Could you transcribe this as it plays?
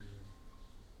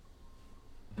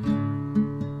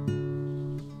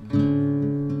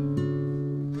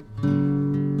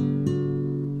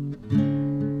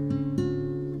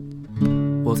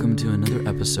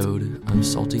episode of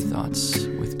Salty Thoughts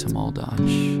with Tamal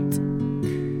Dodge.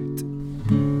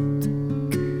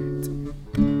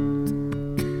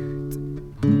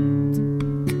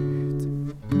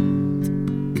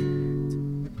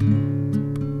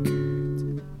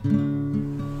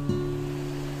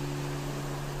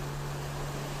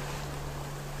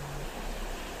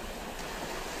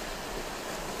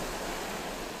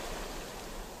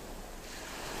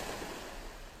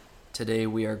 Today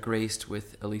we are graced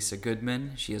with Elisa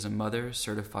Goodman. She is a mother,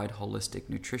 certified holistic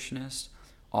nutritionist,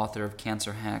 author of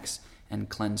Cancer Hacks, and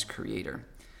Cleanse Creator.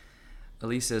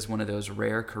 Elisa is one of those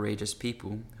rare, courageous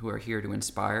people who are here to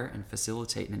inspire and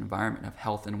facilitate an environment of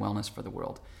health and wellness for the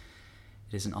world.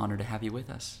 It is an honor to have you with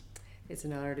us. It's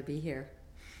an honor to be here.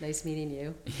 Nice meeting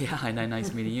you. Yeah,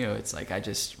 nice meeting you. It's like I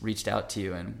just reached out to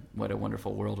you, and what a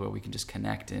wonderful world where we can just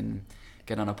connect and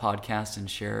get on a podcast and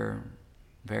share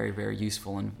very, very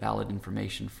useful and valid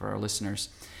information for our listeners.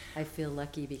 I feel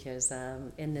lucky because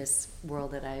in this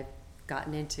world that I've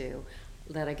gotten into,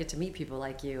 that I get to meet people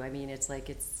like you. I mean, it's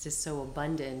just so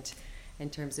abundant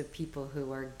in terms of people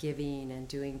who are giving and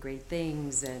doing great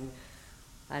things. And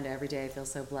I know every day I feel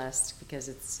so blessed because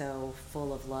it's so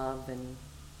full of love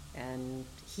and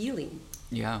healing.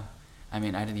 Yeah. I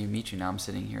mean, I didn't even meet you. Now I'm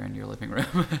sitting here in your living room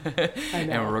I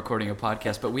know. and we're recording a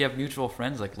podcast. But we have mutual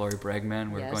friends like Lori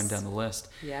Bregman. We're Yes. going down the list.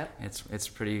 Yep. It's a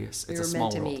were small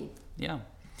meant to world. meet. Yeah.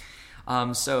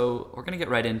 So we're going to get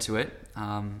right into it.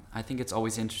 I think it's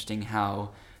always interesting how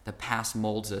the past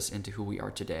molds us into who we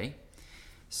are today.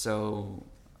 So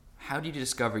how did you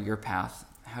discover your path?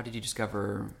 How did you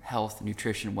discover health,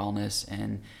 nutrition, wellness,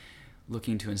 and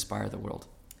looking to inspire the world?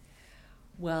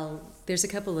 Well, there's a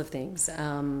couple of things.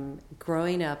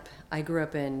 Growing up, I grew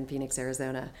up in Phoenix,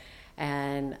 Arizona,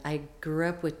 and I grew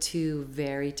up with two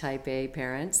very type A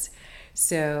parents.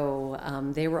 So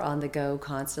they were on the go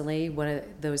constantly. One of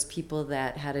those people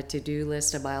that had a to-do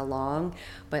list a mile long,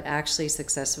 but actually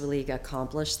successfully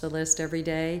accomplished the list every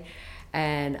day.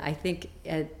 And I think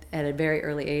at a very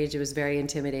early age, it was very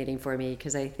intimidating for me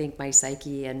because I think my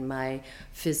psyche and my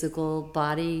physical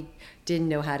body didn't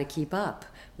know how to keep up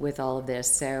with all of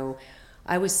this. So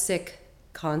I was sick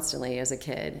constantly as a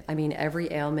kid. I mean,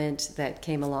 every ailment that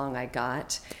came along I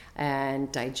got,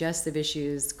 and digestive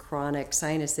issues, chronic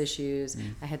sinus issues.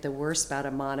 I had the worst bout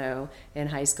of mono in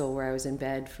high school where I was in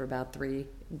bed for about 3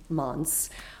 months.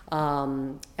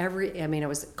 I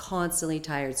was constantly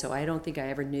tired, so I don't think I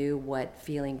ever knew what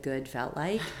feeling good felt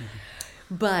like.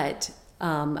 But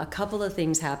a couple of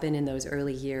things happened in those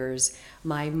early years.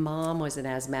 My mom was an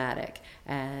asthmatic,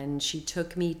 and she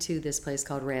took me to this place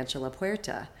called Rancho La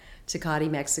Puerta,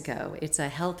 Tecate, Mexico. It's a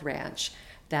health ranch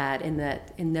that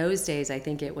in those days, I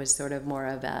think it was sort of more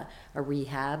of a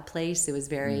rehab place. It was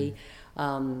very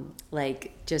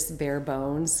just bare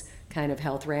bones kind of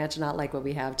health ranch, not like what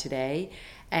we have today.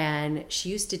 And she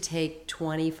used to take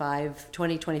 25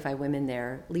 women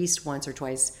there at least once or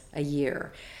twice a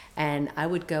year. And I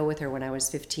would go with her when I was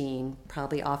 15,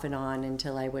 probably off and on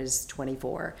until I was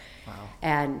 24. Wow.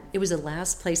 And it was the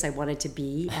last place I wanted to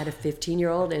be at a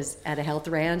 15-year-old is at a health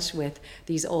ranch with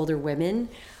these older women.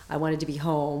 I wanted to be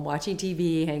home, watching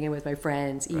TV, hanging with my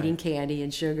friends, eating candy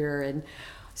and sugar. And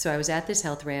so I was at this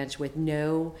health ranch with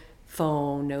no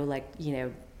phone,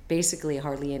 basically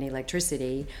hardly any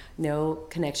electricity, no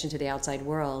connection to the outside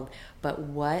world. But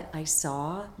what I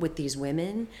saw with these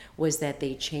women was that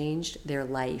they changed their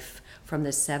life. From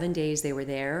the 7 days they were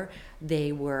there,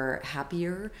 they were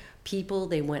happier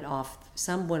people.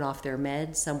 Some went off their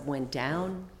meds, some went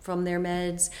down from their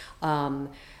meds.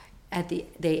 They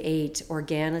ate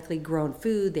organically grown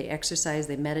food, they exercised,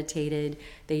 they meditated,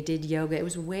 they did yoga. It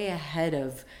was way ahead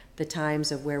of the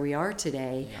times of where we are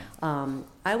today. Yeah.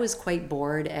 I was quite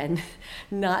bored and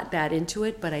not that into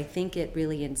it, but I think it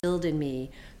really instilled in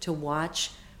me to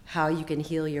watch how you can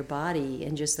heal your body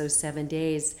in just those 7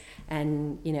 days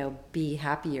and, be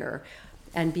happier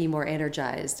and be more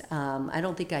energized. I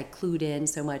don't think I clued in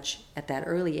so much at that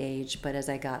early age, but as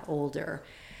I got older.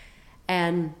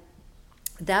 And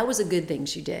that was a good thing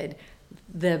she did.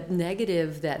 The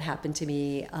negative that happened to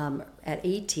me at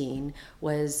 18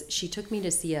 was she took me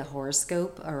to see a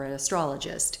horoscope or an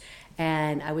astrologist.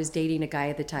 And I was dating a guy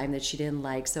at the time that she didn't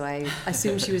like. So I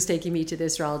assumed she was taking me to the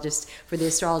astrologist for the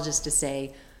astrologist to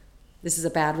say, this is a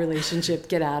bad relationship,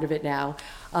 get out of it now.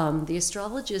 The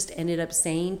astrologist ended up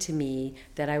saying to me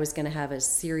that I was going to have a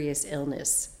serious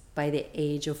illness by the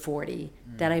age of 40,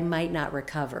 that I might not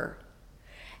recover.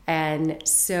 And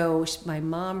so my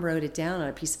mom wrote it down on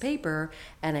a piece of paper,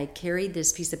 and I carried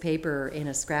this piece of paper in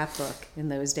a scrapbook in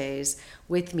those days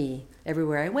with me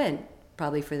everywhere I went,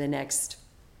 probably for the next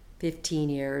 15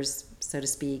 years, so to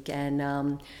speak.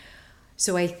 And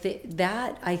So I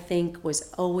think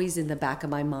was always in the back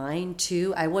of my mind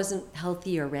too. I wasn't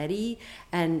healthy already,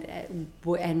 and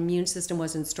immune system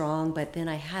wasn't strong. But then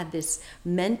I had this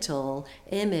mental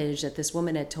image that this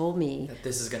woman had told me that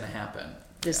this is going to happen.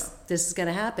 This is going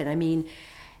to happen. I mean,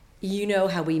 you know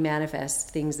how we manifest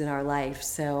things in our life,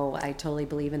 so I totally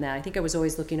believe in that. I think I was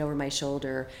always looking over my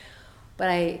shoulder, but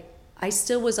I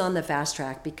still was on the fast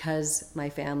track because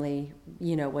my family,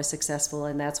 was successful,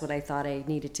 and that's what I thought I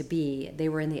needed to be. They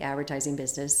were in the advertising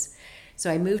business.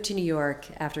 So I moved to New York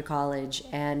after college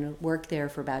and worked there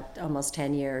for about almost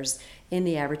 10 years in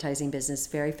the advertising business,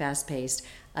 very fast-paced.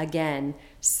 Again,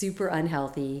 super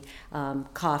unhealthy,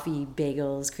 coffee,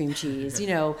 bagels, cream cheese,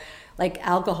 like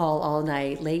alcohol all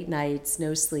night, late nights,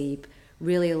 no sleep,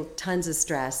 really tons of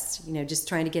stress, just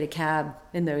trying to get a cab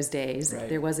in those days. Right.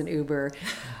 There wasn't Uber,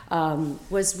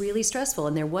 was really stressful,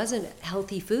 and there wasn't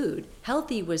healthy food.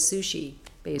 Healthy was sushi,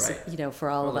 basically, right. for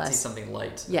all of us. Let's eat something light,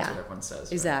 that's yeah, what everyone says.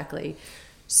 Right? Exactly.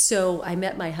 So I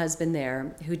met my husband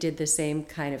there, who did the same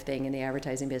kind of thing in the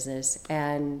advertising business,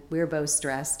 and we were both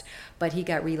stressed, but he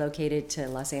got relocated to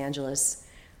Los Angeles,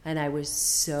 and I was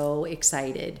so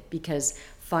excited because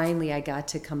finally I got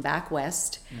to come back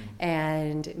west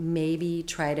and maybe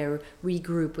try to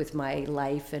regroup with my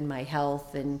life and my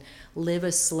health and live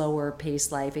a slower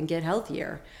paced life and get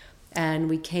healthier. And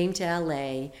we came to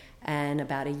LA, and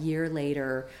about a year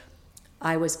later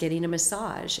I was getting a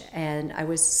massage, and I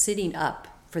was sitting up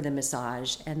for the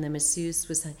massage, and the masseuse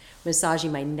was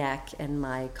massaging my neck and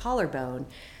my collarbone,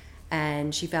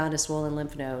 and she found a swollen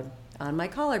lymph node on my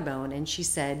collarbone, and she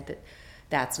said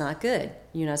that's not good.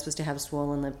 You're not supposed to have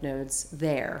swollen lymph nodes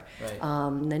there.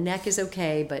 Right. The neck is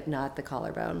okay, but not the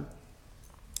collarbone.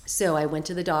 So I went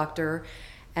to the doctor,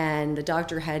 and the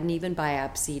doctor hadn't even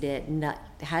biopsied it,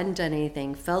 hadn't done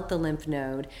anything, felt the lymph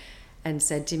node, and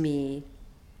said to me,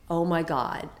 "Oh my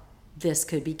God, this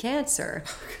could be cancer."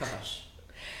 Oh, gosh.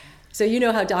 So you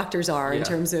know how doctors are in Yeah.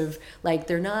 terms of,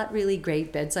 they're not really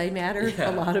great bedside manner, Yeah.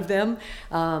 a lot of them.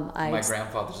 My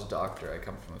grandfather's a doctor. I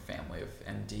come from a family of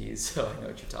MDs, so I know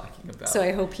what you're talking about. So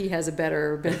I hope he has a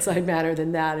better bedside manner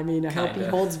than that. I mean, I hope he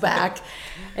Kinda. holds back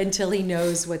until he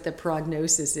knows what the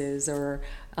prognosis is, or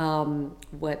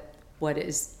what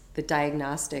is the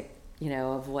diagnostic,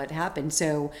 of what happened.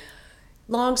 So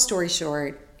long story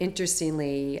short,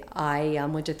 interestingly, I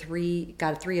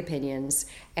got three opinions,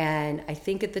 and I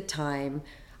think at the time,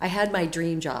 I had my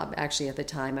dream job. Actually, at the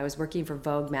time, I was working for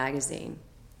Vogue magazine.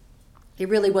 It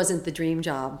really wasn't the dream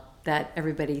job that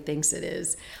everybody thinks it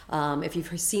is. If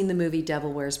you've seen the movie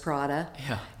Devil Wears Prada,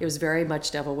 Yeah. it was very much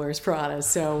Devil Wears Prada.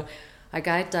 So I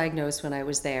got diagnosed when I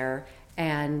was there,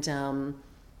 and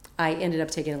I ended up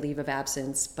taking a leave of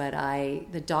absence, but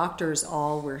the doctors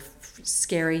all were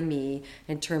scaring me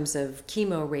in terms of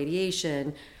chemo,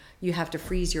 radiation. You have to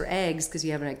freeze your eggs because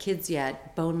you haven't had kids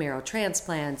yet, bone marrow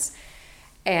transplants.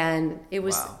 And it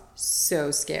was Wow.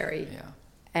 so scary. Yeah.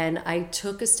 And I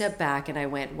took a step back and I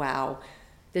went, wow,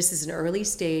 this is an early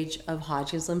stage of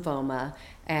Hodgkin's lymphoma.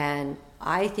 And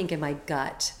I think in my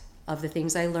gut of the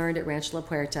things I learned at Rancho La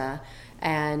Puerta,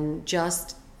 and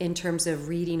just in terms of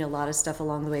reading a lot of stuff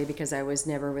along the way, because I was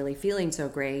never really feeling so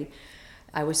great,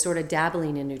 I was sort of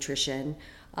dabbling in nutrition,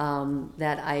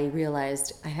 that I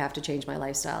realized I have to change my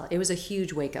lifestyle. It was a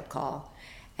huge wake-up call.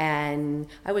 And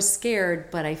I was scared,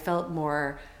 but I felt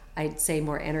more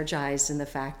energized in the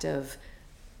fact of,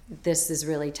 this is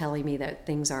really telling me that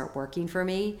things aren't working for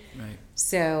me. Right.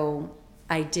 So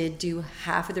I did do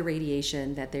half of the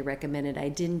radiation that they recommended. I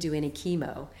didn't do any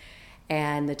chemo.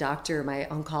 And the doctor, my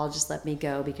oncologist, let me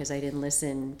go because I didn't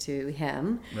listen to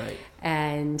him. Right.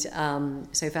 And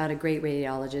so I found a great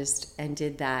radiologist and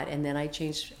did that. And then I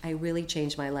really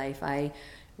changed my life. I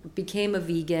became a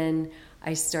vegan.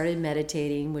 I started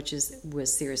meditating, which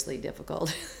was seriously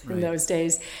difficult in Right. those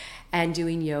days, and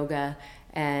doing yoga,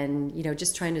 and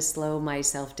just trying to slow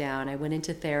myself down. I went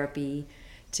into therapy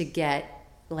to get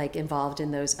involved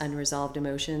in those unresolved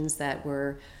emotions that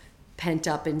were pent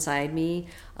up inside me,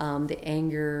 the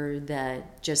anger,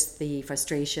 the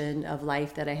frustration of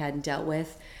life that I hadn't dealt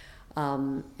with,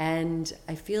 and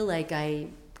I feel like I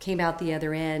came out the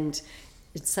other end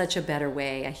in such a better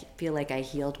way. I feel like I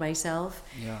healed myself.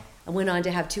 Yeah. I went on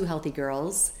to have two healthy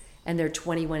girls, and they're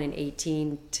 21 and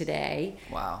 18 today.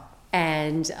 Wow.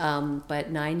 And but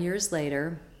 9 years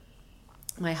later,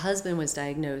 my husband was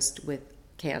diagnosed with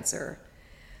cancer.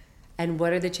 And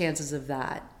what are the chances of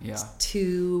that? Yeah.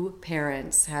 Two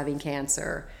parents having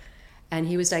cancer. And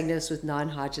he was diagnosed with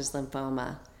non-Hodgkin's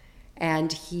lymphoma.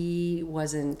 And he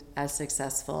wasn't as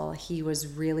successful. He was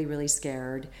really, really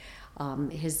scared.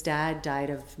 His dad died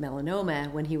of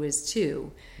melanoma when he was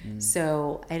 2.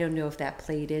 So I don't know if that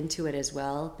played into it as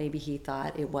well. Maybe he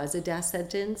thought it was a death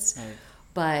sentence. Right.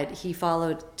 But he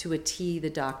followed to a T the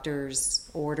doctor's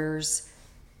orders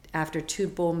after 2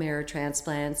 bone marrow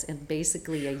transplants in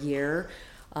basically a year.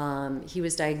 He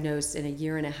was diagnosed in a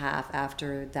year and a half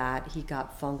after that. He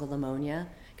got fungal pneumonia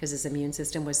because his immune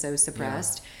system was so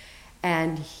suppressed.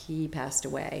 And he passed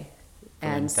away.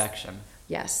 From infection.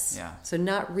 Yes. Yeah. So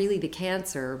not really the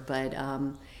cancer, but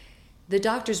the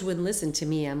doctors wouldn't listen to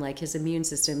me. I'm like, his immune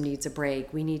system needs a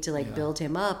break. We need to build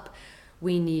him up.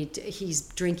 He's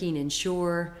drinking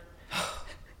Ensure.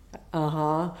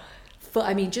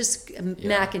 I mean, just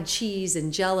mac and cheese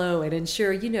and Jell-O and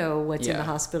Ensure. You know what's in the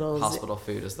hospitals. Hospital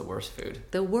food is the worst food.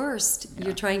 The worst. Yeah.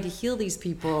 You're trying to heal these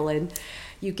people, and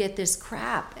you get this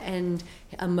crap. And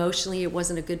emotionally, it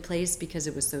wasn't a good place because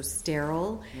it was so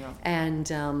sterile. Yeah.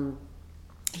 And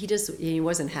he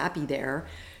wasn't happy there.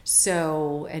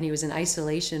 So, and he was in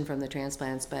isolation from the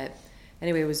transplants. But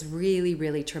anyway, it was really,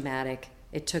 really traumatic.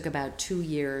 It took about 2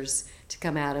 years to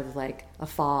come out of like a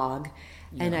fog.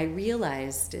 Yeah. And I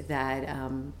realized that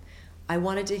I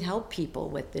wanted to help people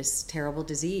with this terrible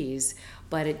disease,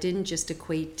 but it didn't just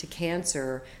equate to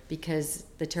cancer, because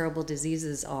the terrible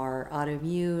diseases are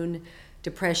autoimmune,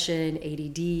 depression,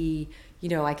 ADD,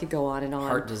 I could go on and on.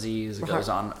 Heart disease, it goes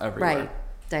on everywhere. Right.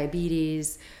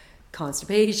 Diabetes,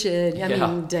 constipation, I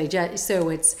mean, so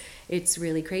it's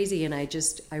really crazy. And I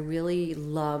really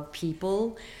love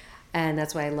people. And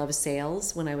that's why I love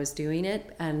sales when I was doing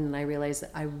it. And I realized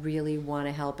that I really want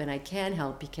to help, and I can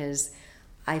help because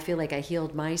I feel like I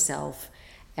healed myself.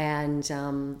 And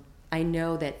I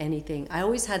know that I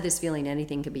always had this feeling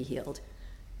anything could be healed.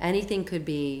 Anything could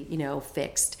be,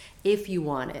 fixed if you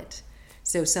want it.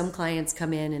 So some clients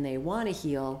come in and they want to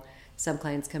heal. Some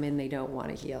clients come in, they don't want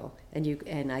to heal.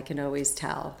 And I can always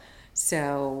tell.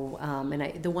 So,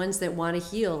 the ones that want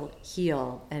to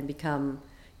heal and become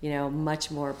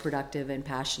much more productive and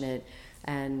passionate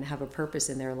and have a purpose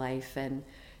in their life. And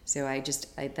so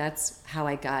that's how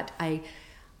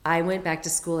I went back to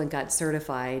school and got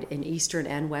certified in Eastern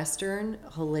and Western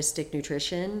holistic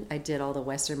nutrition. I did all the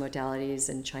Western modalities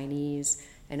and Chinese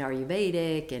and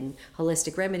Ayurvedic and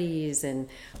holistic remedies and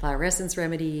flower essence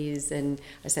remedies and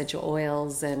essential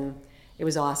oils, and it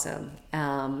was awesome.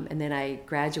 And then I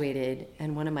graduated,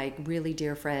 and one of my really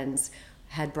dear friends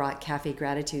had brought Cafe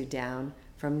Gratitude down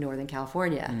from Northern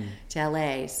California to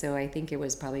LA. So I think it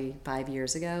was probably 4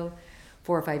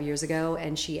 or 5 years ago.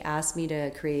 And she asked me to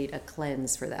create a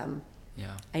cleanse for them.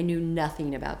 Yeah. I knew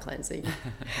nothing about cleansing.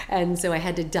 And so I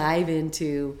had to dive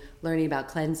into learning about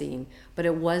cleansing, but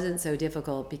it wasn't so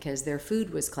difficult because their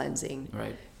food was cleansing.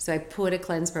 Right. So I put a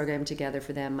cleanse program together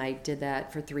for them. I did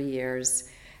that for 3 years.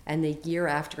 And the year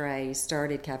after I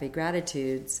started Cafe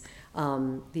Gratitudes,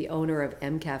 the owner of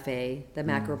M Cafe, the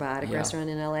macrobiotic restaurant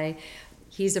in LA,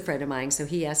 he's a friend of mine, so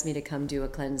he asked me to come do a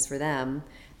cleanse for them.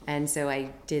 And so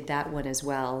I did that one as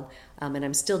well. And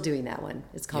I'm still doing that one.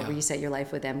 It's called Reset Your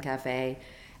Life with M Cafe.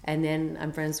 And then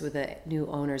I'm friends with the new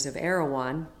owners of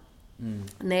Erewhon. And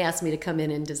they asked me to come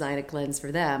in and design a cleanse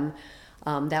for them.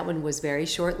 That one was very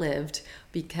short-lived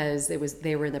because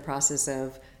they were in the process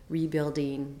of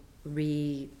rebuilding,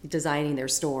 redesigning their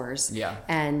stores. Yeah.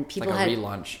 And people like a had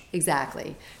relaunch.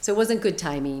 Exactly. So it wasn't good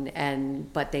timing,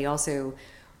 but they also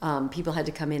people had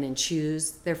to come in and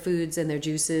choose their foods and their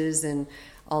juices and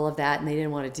all of that, and they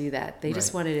didn't want to do that. They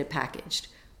just wanted it packaged,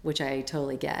 which I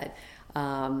totally get.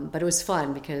 But it was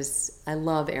fun because I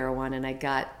love Erewhon, and I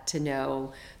got to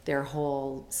know their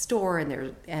whole store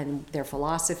and their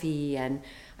philosophy. And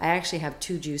I actually have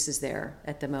 2 juices there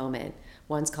at the moment.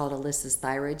 One's called Alyssa's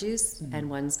Thyroid Juice, and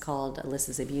one's called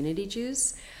Alyssa's Immunity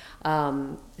Juice.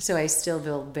 So I still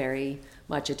feel very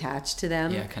much attached to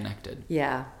them. Yeah, connected.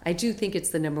 Yeah. I do think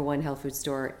it's the #1 health food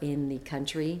store in the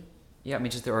country. Yeah, I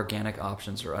mean, just their organic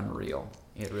options are unreal.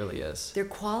 It really is. Their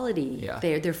quality, Yeah.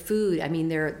 their food. I mean,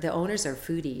 the owners are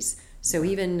foodies. So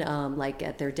even like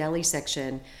at their deli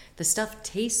section, the stuff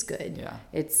tastes good. Yeah.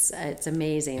 It's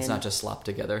amazing. It's not just slopped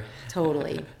together.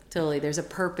 Totally. There's a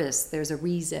purpose. There's a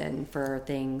reason for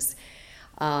things.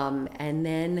 And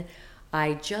then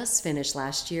I just finished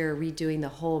last year redoing the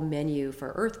whole menu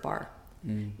for Earth Bar.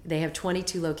 They have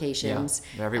 22 locations.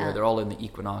 Yeah, they're everywhere. They're all in the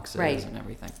equinoxes and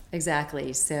everything.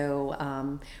 Exactly.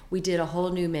 So we did a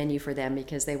whole new menu for them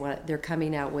because they're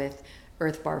coming out with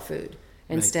Earth Bar food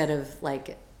instead of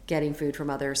like getting food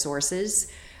from other sources.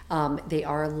 They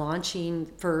are launching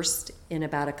first in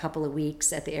about a couple of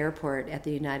weeks at the airport at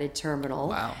the United Terminal.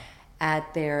 Wow.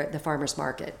 At the farmers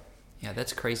market. Yeah,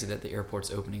 that's crazy that the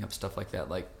airport's opening up stuff like that.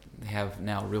 Like they have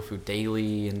now Real Food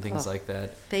Daily and things like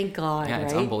that. Thank God, yeah,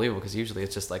 it's right? unbelievable because usually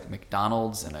it's just like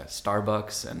McDonald's and a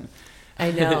Starbucks and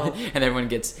I know. and everyone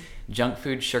gets junk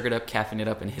food, sugared up, caffeinated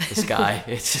up, and hit the sky.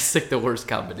 It's just like the worst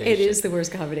combination. It is the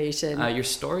worst combination. Your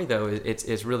story, though,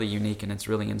 it's really unique and it's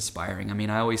really inspiring. I mean,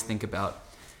 I always think about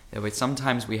that way.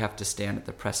 Sometimes we have to stand at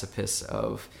the precipice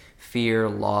of fear,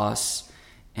 loss,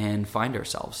 and find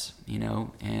ourselves,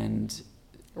 and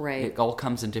right. it all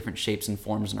comes in different shapes and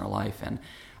forms in our life. And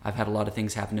I've had a lot of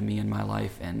things happen to me in my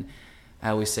life, and I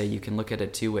always say you can look at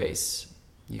it two ways.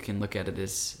 You can look at it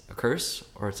as a curse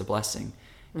or it's a blessing,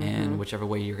 and whichever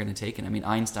way you're going to take it. I mean,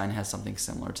 Einstein has something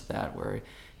similar to that where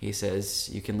he says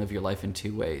you can live your life in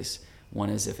two ways. One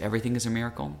is if everything is a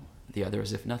miracle, the other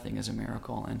is if nothing is a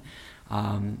miracle. And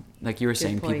like you were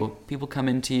saying, people come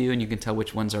into you and you can tell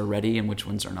which ones are ready and which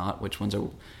ones are not, which ones are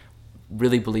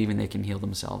really believing they can heal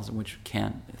themselves and which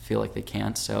can't, feel like they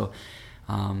can't. So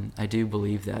I do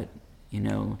believe that,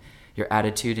 your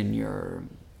attitude and your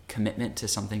commitment to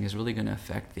something is really going to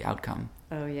affect the outcome.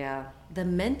 Oh yeah, the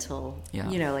mental. Yeah.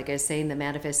 Like I was saying, the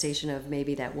manifestation of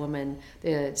maybe that woman,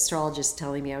 the astrologist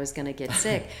telling me I was going to get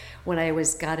sick. When I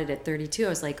got it at 32, I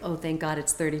was like, oh, thank God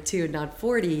it's 32 and not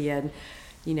 40. And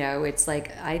it's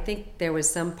like I think there was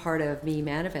some part of me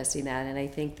manifesting that, and I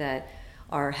think that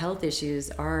our health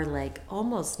issues are like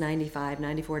almost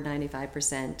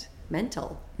 95%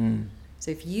 mental. So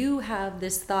if you have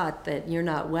this thought that you're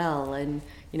not well, and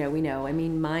we know, I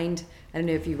mean, mind, I don't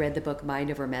know if you read the book Mind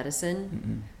Over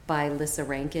Medicine by Lissa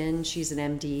Rankin. She's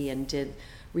an MD and did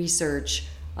research.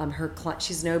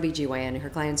 She's an OBGYN, and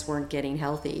her clients weren't getting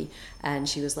healthy, and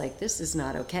she was like, this is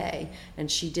not okay.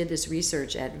 And she did this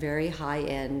research at very high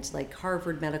end, like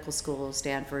Harvard Medical School,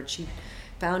 Stanford. She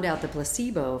found out the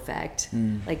placebo effect.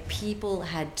 Like people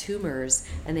had tumors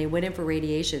and they went in for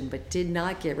radiation but did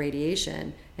not get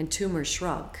radiation, and tumors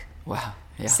shrunk. Wow.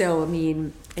 Yeah. So I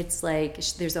mean, it's like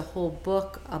there's a whole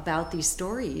book about these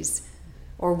stories.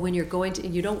 Or when you're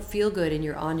you don't feel good and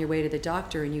you're on your way to the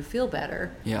doctor and you feel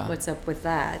better. Yeah. What's up with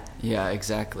that? Yeah,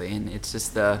 exactly. And it's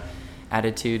just the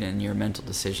attitude and your mental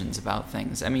decisions about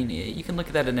things. I mean, you can look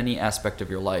at that in any aspect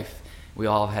of your life. We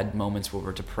all have had moments where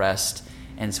we're depressed,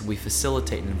 and so we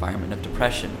facilitate an environment of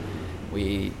depression.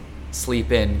 We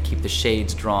sleep in, keep the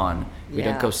shades drawn. We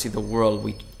don't go see the world.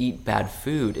 We eat bad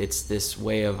food. It's this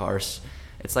way of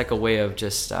it's like a way of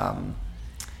just, I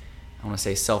want to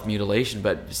say self-mutilation,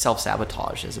 but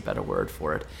self-sabotage is a better word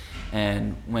for it.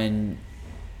 And when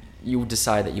you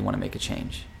decide that you want to make a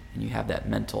change and you have that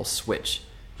mental switch,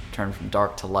 turn from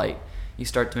dark to light, you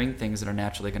start doing things that are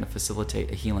naturally going to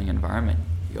facilitate a healing environment.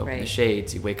 You open the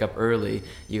shades, you wake up early,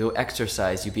 you go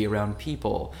exercise, you be around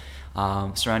people,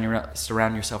 surround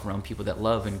yourself around people that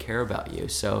love and care about you.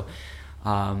 So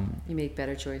you make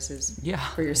better choices Yeah.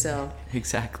 for yourself.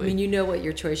 Exactly. I mean, you know what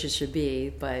your choices should be,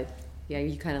 but yeah,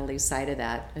 you kind of lose sight of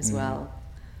that as well.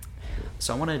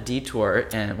 So I want to detour,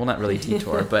 and well, not really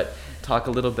detour, but talk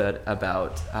a little bit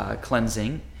about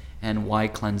cleansing and why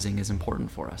cleansing is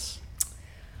important for us.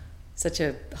 Such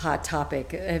a hot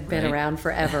topic. I've been around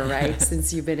forever, right?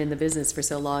 Since you've been in the business for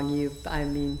so long,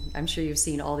 I'm sure you've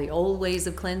seen all the old ways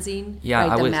of cleansing. Yeah,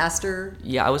 right? Master.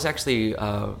 Yeah, I was actually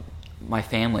my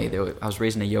family. I was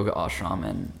raised in a yoga ashram,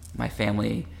 and my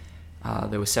family.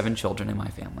 There was 7 children in my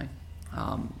family,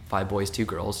 5 boys, 2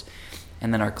 girls,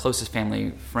 and then our closest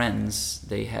family friends.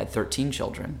 They had 13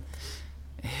 children.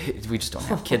 We just don't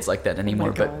have kids like that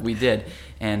anymore, but we did.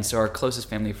 And so our closest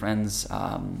family friends.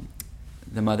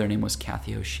 The mother name was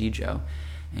Kathy Hoshijo,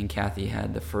 and Kathy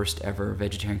had the first ever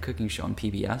vegetarian cooking show on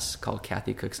PBS called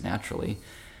Kathy Cooks Naturally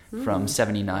from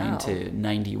 79 to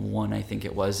 91, I think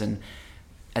it was. And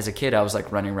as a kid, I was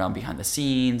like running around behind the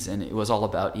scenes, and it was all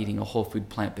about eating a whole food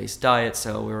plant-based diet.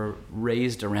 So we were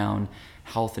raised around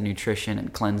health and nutrition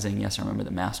and cleansing. Yes, I remember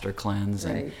the Master Cleanse.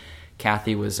 Right. And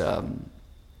Kathy was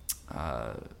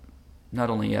not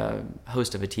only a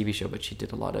host of a TV show, but she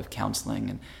did a lot of counseling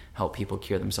and helped people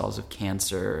cure themselves of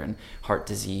cancer and heart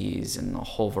disease and a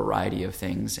whole variety of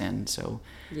things. And so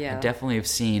I definitely have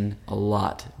seen a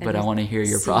lot, but I want to hear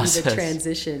your process. The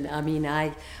transition. I mean,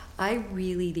 I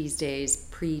really these days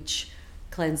preach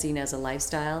cleansing as a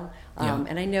lifestyle.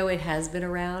 And I know it has been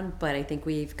around, but I think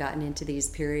we've gotten into these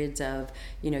periods of,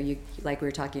 you like we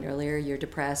were talking earlier, you're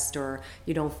depressed or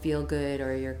you don't feel good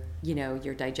or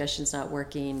your digestion's not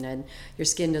working and your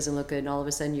skin doesn't look good, and all of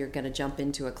a sudden you're going to jump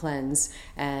into a cleanse,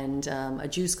 and a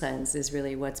juice cleanse is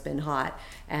really what's been hot,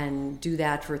 and do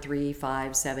that for 3,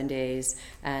 5, 7 days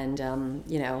and,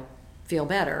 feel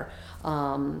better.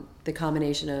 The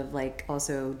combination of like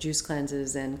also juice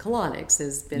cleanses and colonics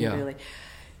has been really...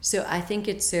 So I think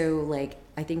it's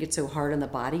so hard on the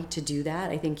body to do that.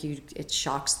 I think it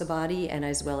shocks the body, and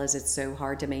as well as it's so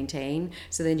hard to maintain.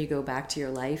 So then you go back to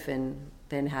your life, and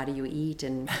then how do you eat,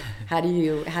 and how do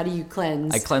you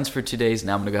cleanse? I cleansed for 2 days.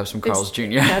 Now I'm gonna go have some Carl's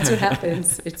Jr. That's what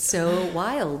happens. It's so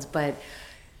wild, but.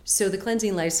 So the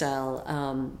cleansing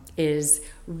lifestyle is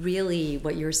really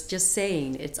what you're just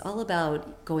saying. It's all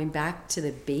about going back to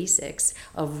the basics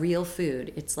of real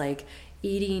food. It's like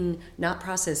eating not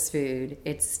processed food.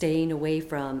 It's staying away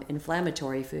from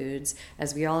inflammatory foods,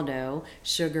 as we all know,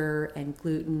 sugar and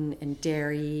gluten and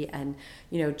dairy and,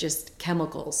 just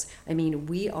chemicals. I mean,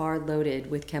 we are loaded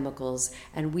with chemicals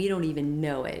and we don't even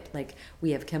know it. Like,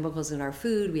 we have chemicals in our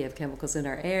food, we have chemicals in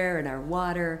our air, in our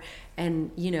water,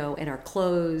 and, in our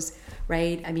clothes,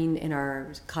 right? I mean, in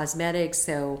our cosmetics.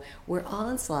 So we're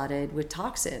onslaughted with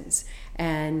toxins.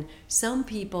 And some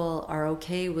people are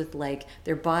okay with, like,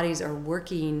 their bodies are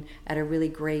working at a really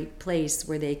great place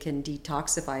where they can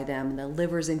detoxify them. And the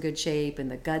liver's in good shape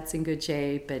and the gut's in good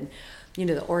shape, and,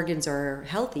 the organs are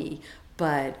healthy.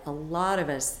 But a lot of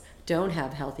us don't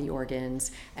have healthy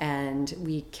organs, and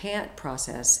we can't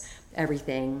process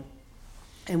everything,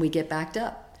 and we get backed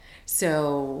up.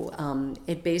 So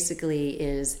it basically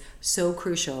is so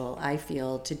crucial, I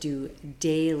feel, to do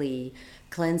daily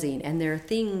cleansing. And there are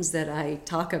things that I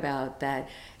talk about that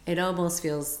it almost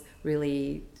feels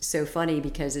really so funny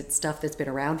because it's stuff that's been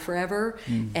around forever.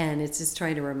 And it's just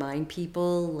trying to remind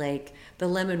people, like the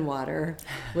lemon water,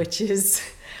 which is,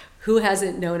 who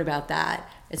hasn't known about that?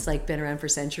 It's like been around for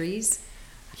centuries.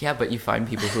 Yeah, but you find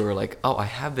people who are like, oh, I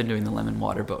have been doing the lemon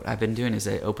water, but what I've been doing is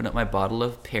I open up my bottle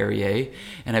of Perrier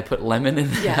and I put lemon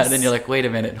in that. Yes. And you're like, wait a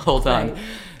minute, hold on. Right.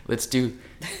 Let's do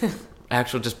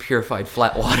actual just purified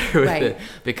flat water with it.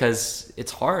 Because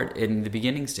it's hard in the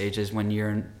beginning stages when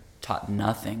you're taught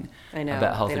nothing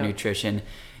about health and nutrition.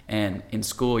 And in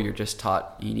school, you're just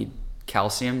taught you need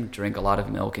calcium, drink a lot of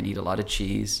milk, and eat a lot of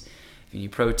cheese. If you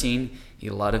need protein,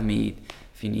 eat a lot of meat.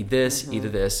 If you need this, eat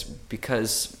this,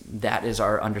 because that is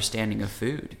our understanding of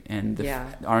food. And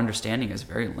our understanding is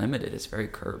very limited. It's very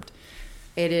curbed.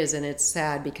 It is, and it's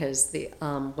sad because the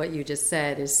what you just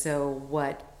said is so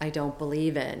what I don't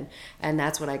believe in. And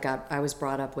that's what I was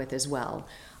brought up with as well.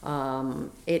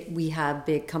 We have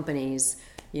big companies,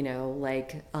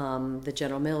 like the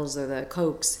General Mills or the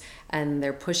Cokes, and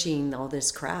they're pushing all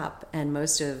this crap. And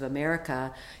most of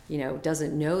America,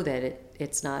 doesn't know that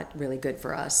it's not really good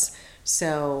for us.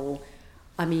 So,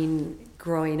 I mean,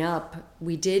 growing up,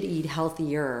 we did eat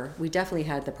healthier. We definitely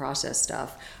had the processed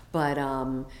stuff, but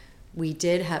we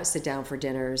did sit down for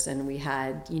dinners, and we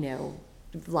had,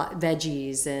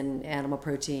 veggies and animal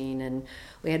protein, and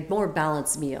we had more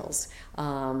balanced meals.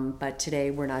 But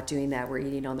today we're not doing that. We're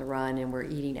eating on the run, and we're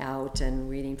eating out, and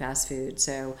we're eating fast food.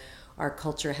 So our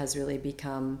culture has really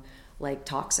become like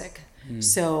toxic.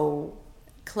 So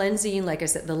cleansing, like I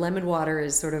said, the lemon water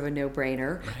is sort of a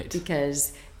no-brainer, right?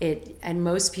 Because and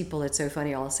most people, it's so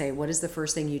funny, I'll say, what is the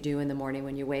first thing you do in the morning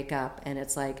when you wake up? And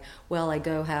it's like, well, I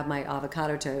go have my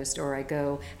avocado toast, or I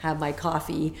go have my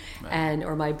coffee, right,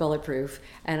 or my Bulletproof.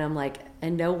 And I'm like,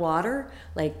 and no water?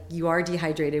 Like, you are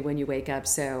dehydrated when you wake up.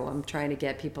 So I'm trying to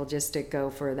get people just to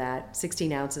go for that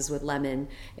 16 ounces with lemon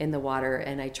in the water.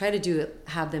 And I try to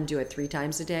have them do it 3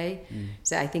 times a day.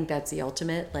 So I think that's the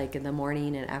ultimate, like in the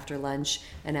morning and after lunch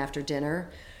and after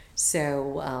dinner.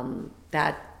 So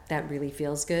that really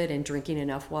feels good, and drinking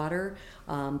enough water.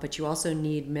 But you also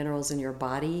need minerals in your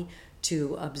body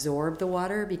to absorb the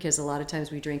water, because a lot of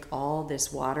times we drink all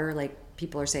this water. Like,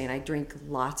 people are saying, I drink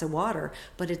lots of water,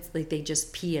 but it's like they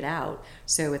just pee it out.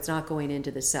 So it's not going into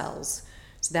the cells.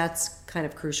 So that's kind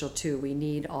of crucial too. We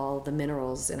need all the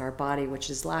minerals in our body, which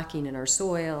is lacking in our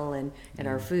soil and in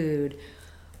our food.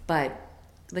 But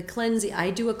the cleansing,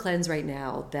 I do a cleanse right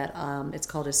now that it's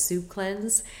called a soup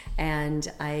cleanse,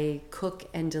 and I cook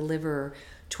and deliver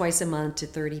twice a month to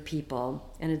 30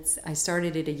 people. And I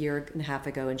started it a year and a half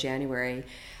ago in January,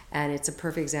 and it's a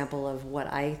perfect example of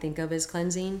what I think of as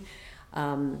cleansing.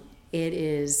 It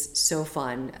is so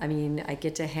fun. I mean, I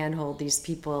get to handhold these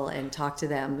people and talk to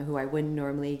them who I wouldn't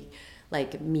normally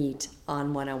meet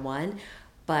on one-on-one.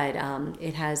 But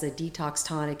it has a detox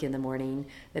tonic in the morning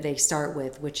that they start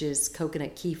with, which is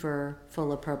coconut kefir,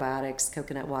 full of probiotics,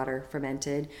 coconut water,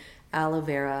 fermented, aloe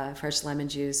vera, fresh lemon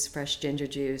juice, fresh ginger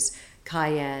juice,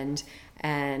 cayenne,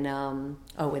 and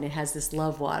and it has this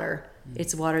love water.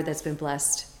 It's water that's been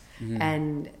blessed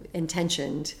and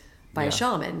intentioned by a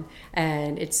shaman,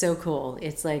 and it's so cool.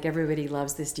 It's like everybody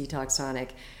loves this detox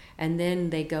tonic. And then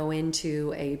they go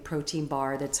into a protein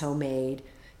bar that's homemade,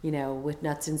 with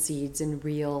nuts and seeds and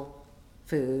real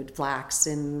food, flax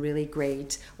and really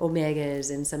great omegas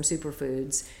and some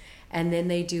superfoods. And then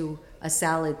they do a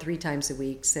salad 3 times a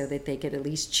week so that they could at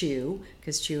least chew,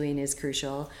 because chewing is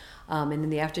crucial. And in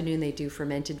the afternoon, they do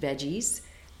fermented veggies.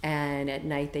 And at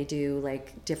night, they do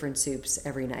like different soups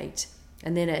every night.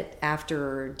 And then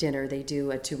after dinner, they do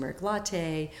a turmeric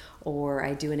latte, or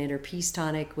I do an inner peace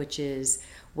tonic, which is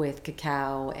with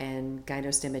cacao and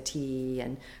gynostemma tea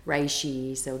and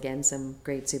reishi. So again, some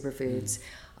great superfoods.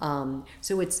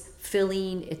 So it's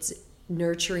filling, it's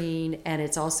nurturing, and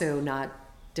it's also not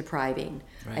depriving.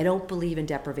 Right. I don't believe in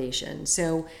deprivation.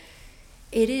 So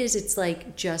it's like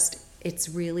it's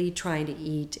really trying to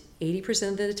eat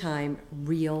 80% of the time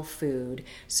real food.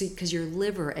 So because your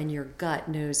liver and your gut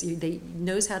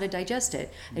knows how to digest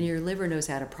it, and your liver knows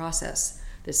how to process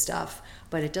this stuff,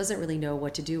 but it doesn't really know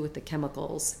what to do with the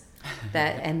chemicals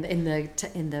that and in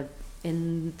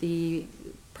the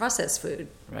processed food.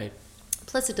 Right.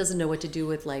 Plus, it doesn't know what to do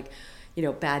with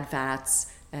bad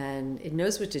fats, and it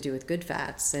knows what to do with good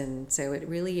fats. And so it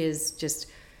really is just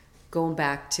going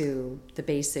back to the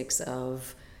basics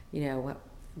of,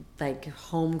 like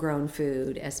homegrown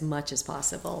food as much as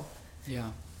possible.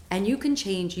 Yeah. And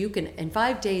in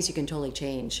 5 days, you can totally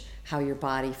change how your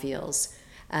body feels.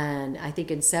 And I think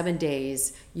in 7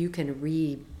 days, you can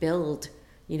rebuild,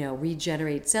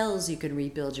 regenerate cells, you can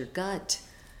rebuild your gut.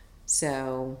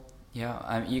 So.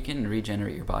 Yeah, you can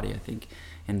regenerate your body, I think,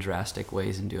 in drastic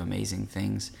ways and do amazing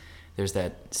things. There's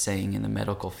that saying in the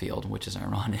medical field, which is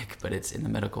ironic, but it's in the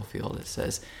medical field. It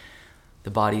says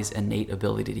the body's innate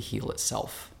ability to heal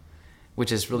itself,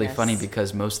 which is really funny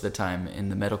because most of the time in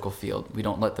the medical field, we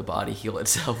don't let the body heal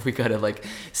itself. We got to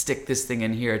stick this thing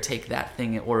in here, take that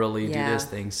thing orally, do this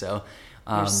thing. So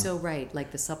you're so right.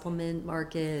 Like the supplement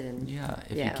market. And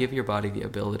if you give your body the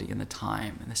ability and the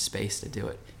time and the space to do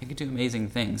it, you can do amazing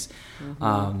things.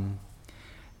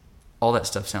 All that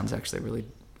stuff sounds actually really,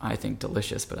 I think,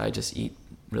 delicious, but I just eat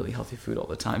really healthy food all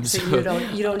the time. So you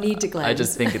don't need to cleanse. I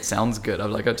just think it sounds good.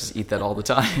 I'm like, I'll just eat that all the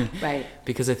time. Right.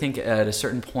 Because I think at a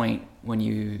certain point when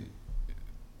you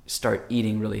start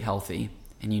eating really healthy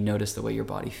and you notice the way your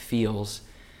body feels,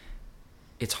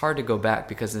 it's hard to go back,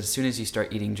 because as soon as you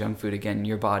start eating junk food again,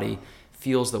 your body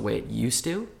feels the way it used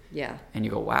to. Yeah. And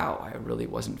you go, wow, I really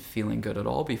wasn't feeling good at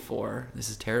all before. This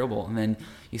is terrible. And then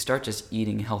you start just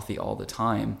eating healthy all the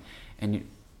time, and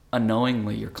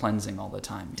unknowingly you're cleansing all the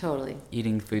time. Totally.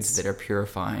 Eating foods that are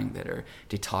purifying, that are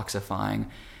detoxifying,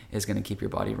 is going to keep your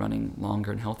body running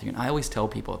longer and healthier. And I always tell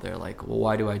people, they're like, well,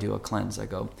 why do I do a cleanse? I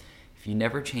go, if you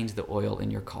never change the oil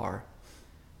in your car,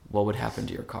 what would happen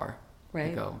to your car? Right.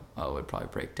 They go, oh, it would probably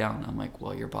break down. I'm like,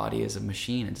 well, your body is a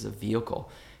machine. It's a vehicle.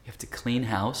 You have to clean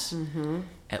house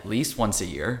at least once a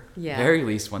year, very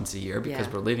least once a year, because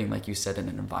we're living, like you said, in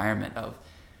an environment of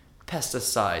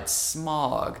pesticides,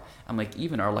 smog. I'm like,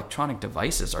 even our electronic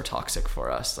devices are toxic for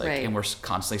us. And we're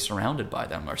constantly surrounded by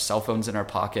them. Our cell phone's in our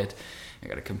pocket. We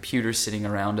got a computer sitting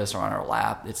around us or on our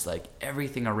lap. It's like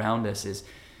everything around us is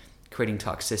creating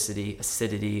toxicity,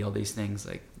 acidity, all these things.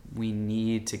 Like, we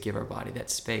need to give our body that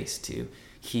space to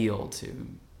heal, to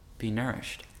be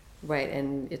nourished. Right,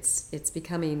 and it's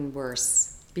becoming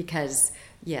worse because,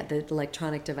 the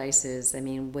electronic devices, I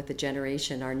mean, with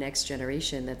our next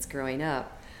generation that's growing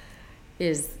up,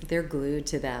 they're glued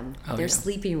to them. They're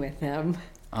sleeping with them.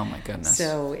 Oh my goodness.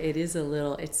 So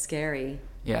it's scary.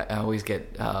 Yeah, I always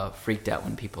get freaked out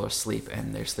when people are asleep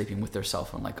and they're sleeping with their cell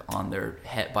phone on their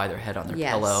head, by their head on their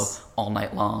pillow all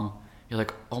night long. You're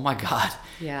like, oh my God,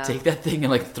 take that thing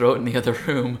and throw it in the other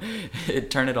room.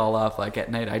 Turn it all off.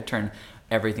 At night, I'd turn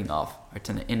everything off. I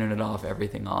turn the internet off,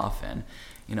 everything off. And,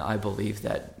 I believe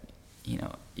that,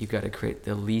 you got to create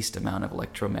the least amount of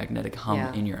electromagnetic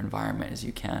hum in your environment as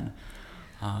you can.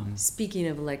 Speaking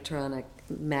of electronic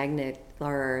magnet,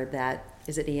 or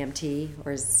is it EMT?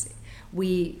 Or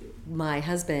my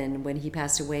husband, when he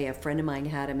passed away, a friend of mine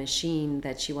had a machine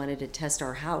that she wanted to test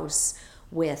our house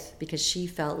with, because she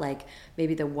felt like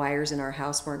maybe the wires in our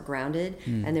house weren't grounded,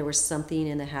 and there was something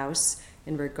in the house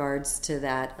in regards to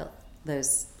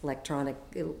those electronic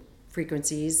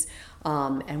frequencies.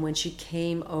 And when she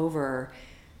came over,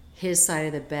 his side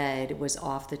of the bed was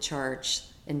off the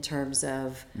charts in terms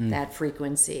of that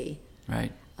frequency.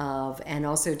 Right. And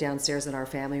also downstairs in our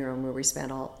family room where we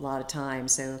spent a lot of time.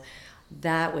 So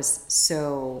that was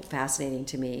so fascinating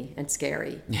to me and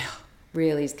scary. Yeah.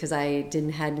 Really, because I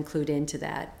hadn't clued into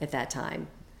that at that time.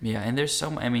 Yeah, and there's so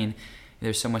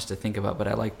much to think about, but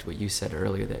I liked what you said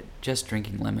earlier, that just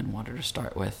drinking lemon water to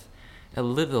start with, the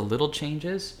little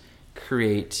changes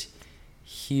create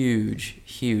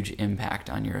huge impact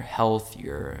on your health,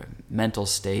 your mental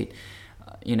state.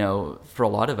 For a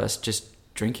lot of us, just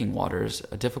drinking water is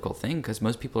a difficult thing because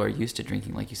most people are used to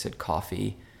drinking, like you said,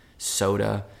 coffee,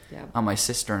 soda. Yeah. My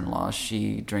sister-in-law,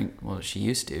 she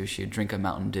used to. She would drink a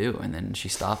Mountain Dew, and then she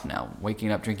stopped now,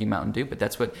 waking up drinking Mountain Dew. But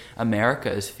that's what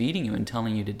America is feeding you and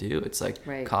telling you to do. It's like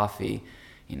coffee,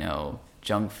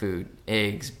 junk food,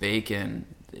 eggs, bacon.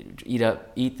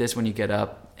 Eat this when you get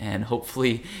up, and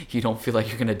hopefully you don't feel like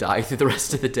you're going to die through the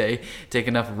rest of the day. Take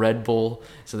enough Red Bull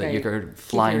so that you're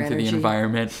flying through the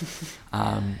environment.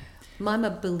 I'm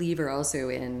a believer also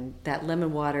in that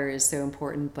lemon water is so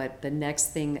important, but the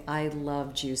next thing, I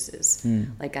love juices.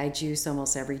 Like I juice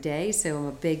almost every day, so I'm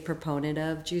a big proponent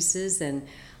of juices, and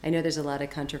I know there's a lot of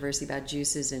controversy about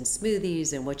juices and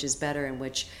smoothies and which is better and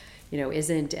which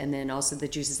isn't, and then also the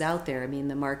juices out there. I mean,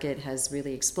 the market has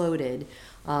really exploded,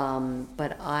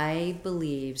 but I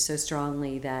believe so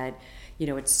strongly that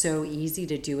it's so easy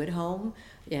to do at home.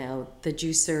 The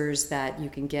juicers that you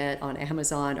can get on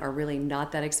Amazon are really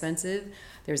not that expensive.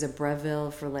 There's a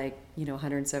Breville for like,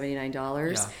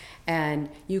 $179. And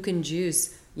you can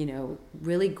juice,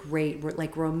 really great,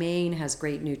 like romaine has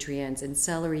great nutrients, and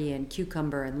celery and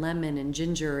cucumber and lemon and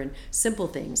ginger and simple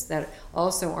things that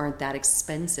also aren't that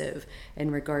expensive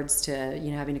in regards to,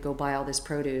 having to go buy all this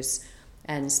produce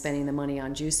and spending the money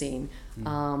on juicing.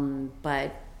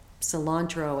 But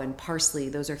cilantro and parsley,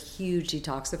 those are huge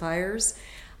detoxifiers.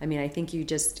 I mean, I think you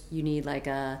need like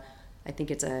I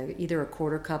think it's either a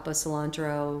quarter cup of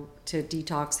cilantro to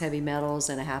detox heavy metals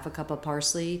and a half a cup of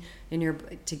parsley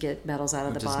to get metals out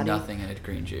of the body. Which is nothing in a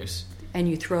green juice. And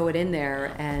you throw it in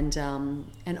there,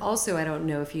 and also, I don't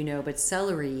know if you know, but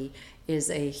celery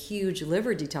is a huge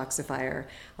liver detoxifier.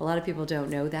 A lot of people don't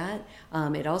know that.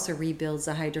 It also rebuilds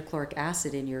the hydrochloric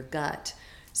acid in your gut.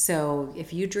 So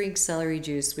if you drink celery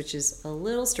juice, which is a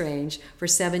little strange, for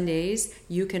 7 days,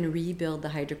 you can rebuild the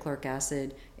hydrochloric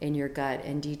acid in your gut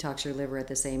and detox your liver at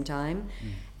the same time.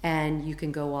 And you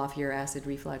can go off your acid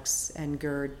reflux and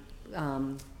GERD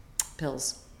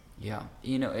pills. Yeah.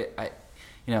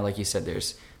 Like you said,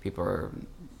 there's people are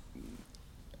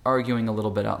arguing a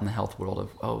little bit out in the health world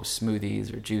of,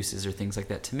 smoothies or juices or things like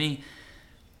that. To me,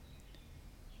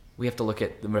 we have to look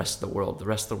at the rest of the world. The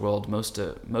rest of the world,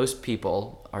 most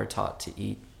people are taught to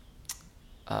eat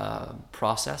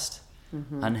processed,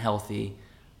 unhealthy,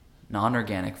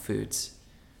 non-organic foods.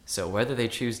 So whether they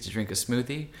choose to drink a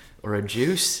smoothie or a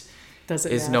juice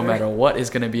no matter what, is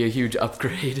going to be a huge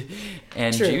upgrade.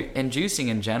 And and juicing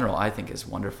in general, I think, is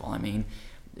wonderful. I mean,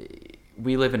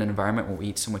 we live in an environment where we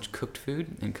eat so much cooked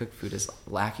food, and cooked food is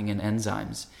lacking in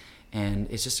enzymes. And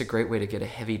it's just a great way to get a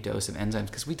heavy dose of enzymes,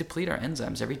 because we deplete our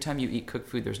enzymes. Every time you eat cooked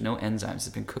food, there's no enzymes. It's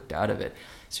been cooked out of it.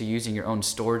 So you're using your own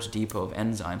storage depot of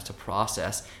enzymes to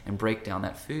process and break down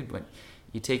that food. But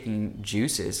you're taking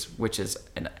juices, which is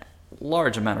a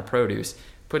large amount of produce,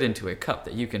 put into a cup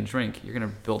that you can drink, you're going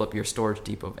to build up your storage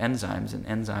depot of enzymes, and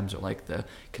enzymes are like the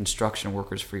construction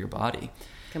workers for your body.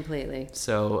 Completely.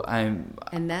 So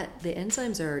and that the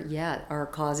enzymes are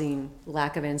causing,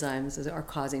 lack of enzymes are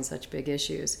causing such big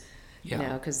issues.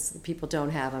 Because people don't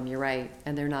have them, you're right,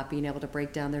 and they're not being able to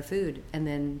break down their food and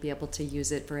then be able to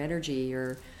use it for energy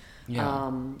or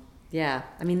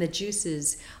I mean, the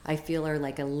juices, I feel, are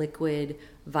like a liquid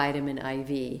vitamin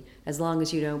IV, as long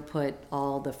as you don't put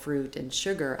all the fruit and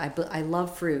sugar. I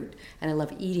love fruit, and I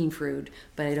love eating fruit,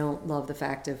 but I don't love the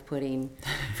fact of putting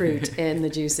fruit in the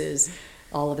juices,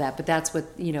 all of that. But that's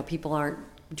what, people aren't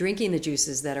drinking the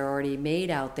juices that are already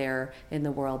made out there in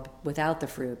the world without the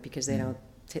fruit, because they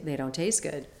don't taste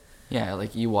good. Yeah,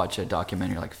 like you watch a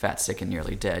documentary like Fat, Sick, and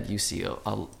Nearly Dead, you see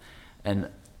an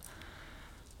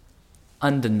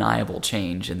undeniable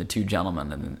change in the two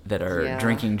gentlemen that are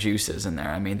drinking juices in there.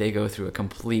 I mean, they go through a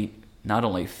complete, not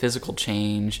only physical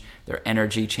change, their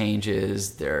energy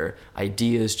changes, their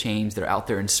ideas change, they're out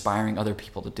there inspiring other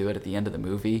people to do it. At the end of the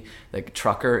movie, the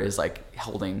trucker is like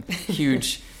holding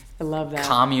huge I love that.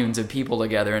 Communes of people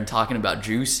together and talking about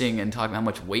juicing and talking about how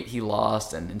much weight he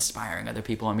lost and inspiring other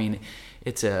people. I mean,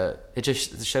 it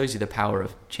just shows you the power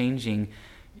of changing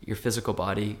your physical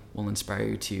body will inspire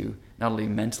you to not only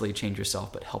mentally change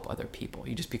yourself, but help other people.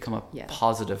 You just become a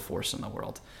positive force in the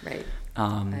world. Right.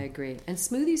 I agree. And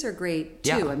smoothies are great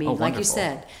too. Yeah. I mean, like wonderful. you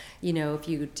said, if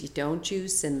you don't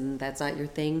juice and that's not your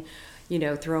thing,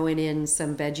 throwing in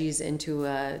some veggies into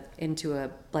a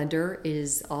blender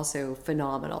is also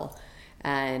phenomenal,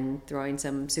 and throwing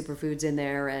some superfoods in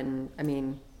there, and I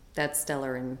mean, that's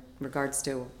stellar in regards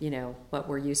to what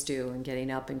we're used to, and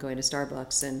getting up and going to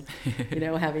Starbucks and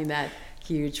having that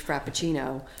huge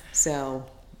frappuccino. So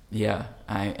yeah,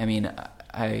 I mean,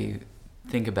 I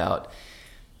think about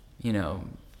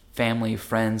family,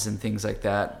 friends, and things like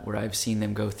that, where I've seen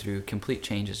them go through complete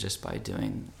changes just by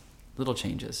doing little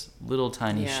changes, little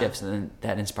tiny shifts, and then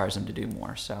that inspires them to do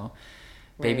more. So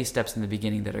Baby Right. steps in the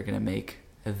beginning that are going to make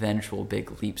eventual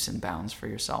big leaps and bounds for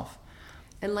yourself.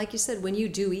 And like you said, when you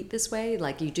do eat this way,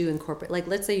 like you do incorporate, like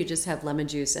let's say you just have lemon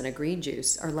juice and a green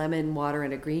juice, or lemon water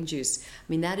and a green juice. I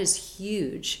mean, that is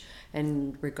huge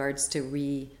in regards to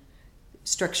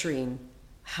restructuring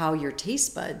how your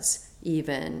taste buds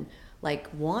even like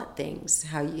want things,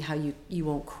 how you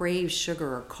won't crave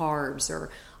sugar or carbs or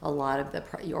a lot of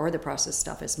the processed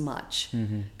stuff as much,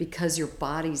 because your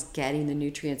body's getting the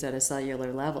nutrients at a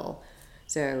cellular level.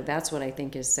 So that's what I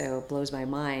think is so blows my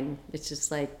mind. It's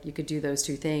just like you could do those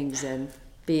two things and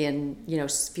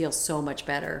feel so much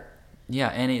better. Yeah,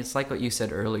 and it's like what you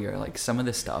said earlier, like some of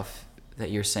the stuff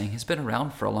that you're saying has been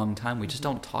around for a long time. We just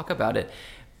don't talk about it,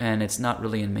 and it's not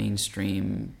really in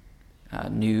mainstream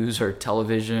news or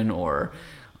television or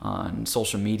on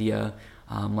social media,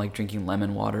 like drinking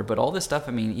lemon water. But all this stuff,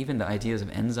 I mean, even the ideas of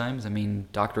enzymes, I mean,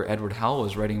 Dr. Edward Howell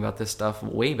was writing about this stuff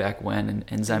way back when, and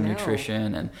enzyme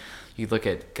nutrition, and you look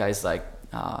at guys like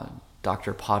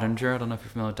Dr. Pottinger. I don't know if you're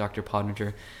familiar with Dr.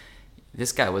 Pottinger.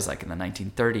 This guy was like in the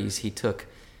 1930s. He took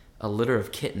a litter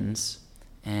of kittens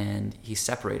and he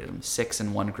separated them, 6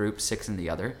 in one group, 6 in the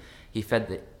other. He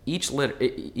fed each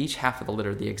half of the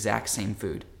litter the exact same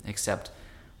food, except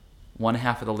one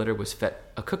half of the litter was fed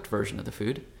a cooked version of the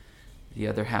food. The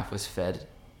other half was fed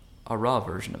a raw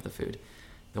version of the food.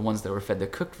 The ones that were fed the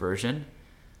cooked version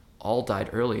all died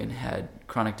early and had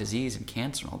chronic disease and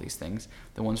cancer and all these things.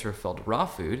 The ones who were fed raw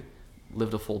food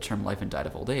lived a full-term life and died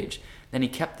of old age. Then he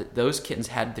kept those kittens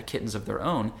had the kittens of their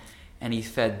own, and he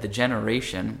fed the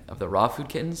generation of the raw food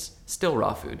kittens still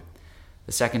raw food.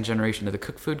 The second generation of the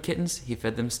cooked food kittens, he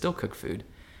fed them still cooked food.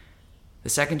 The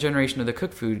second generation of the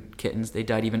cooked food kittens, they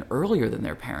died even earlier than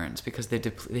their parents because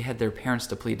they had their parents'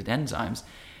 depleted enzymes,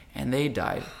 and they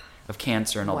died of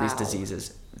cancer and all these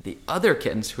diseases. The other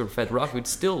kittens who were fed raw food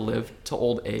still lived to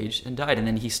old age and died. And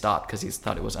then he stopped because he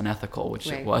thought it was unethical, which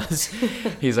it was.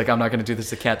 He's like, I'm not going to do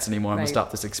this to cats anymore. I'm going to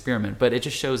stop this experiment. But it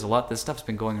just shows a lot. This stuff's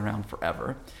been going around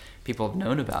forever. People have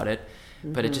known about it,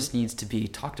 but it just needs to be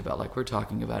talked about like we're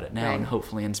talking about it now, and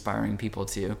hopefully inspiring people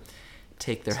to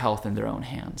take their health in their own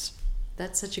hands.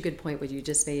 That's such a good point, what you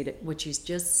just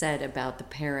said about the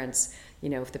parents.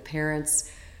 If the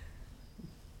parents'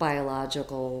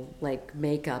 biological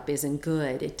makeup isn't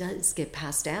good, it does get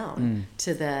passed down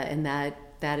to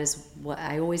that is what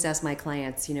I always ask my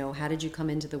clients. How did you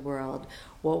come into the world?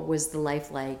 What was the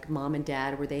life like? Mom and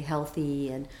dad, were they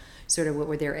healthy? And sort of what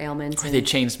were their ailments? Were they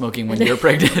chain smoking when you were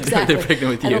pregnant? Exactly. They're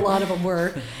pregnant with you. And a lot of them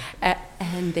were,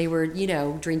 and they were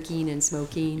drinking and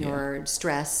smoking or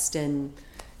stressed and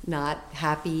not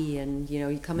happy. And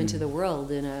you come into the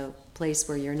world in a place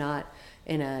where you're not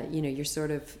in a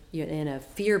you're in a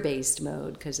fear-based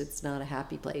mode because it's not a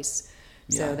happy place.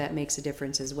 So that makes a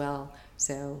difference as well.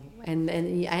 So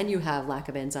and you have lack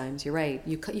of enzymes. You're right.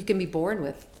 You can be born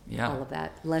with all of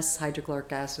that. Less hydrochloric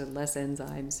acid, less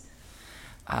enzymes.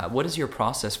 What is your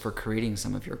process for creating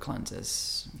some of your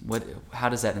cleanses? How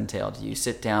does that entail? Do you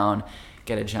sit down,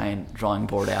 get a giant drawing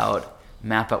board out,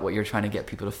 map out what you're trying to get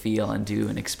people to feel and do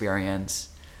and experience?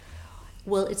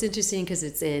 Well, it's interesting because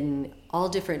it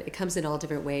comes in all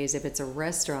different ways. If it's a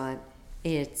restaurant,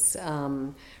 it's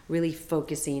really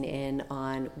focusing in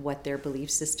on what their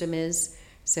belief system is.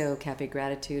 So Cafe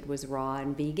Gratitude was raw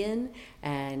and vegan,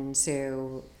 and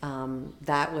so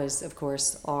that was, of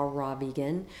course, all raw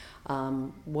vegan.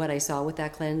 What I saw with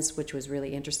that cleanse, which was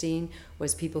really interesting,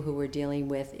 was people who were dealing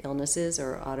with illnesses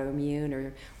or autoimmune,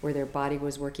 or where their body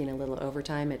was working a little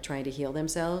overtime at trying to heal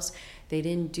themselves. They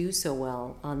didn't do so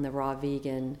well on the raw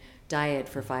vegan diet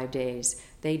for 5 days.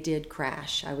 They did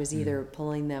crash. I was either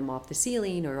pulling them off the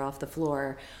ceiling or off the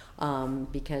floor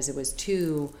because it was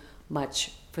too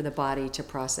much for the body to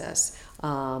process.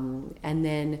 And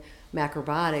then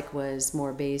Macrobiotic was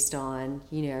more based on,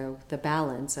 the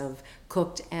balance of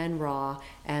cooked and raw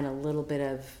and a little bit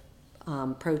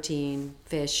of protein,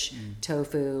 fish,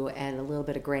 tofu, and a little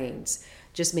bit of grains.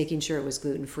 Just making sure it was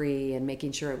gluten-free and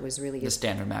making sure it was really the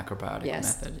standard macrobiotic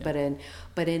method. Yeah.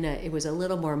 But it was a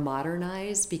little more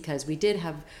modernized because we did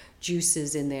have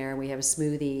juices in there. We have a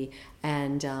smoothie,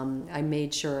 and I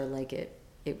made sure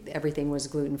everything was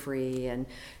gluten-free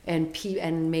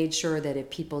and made sure that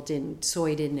if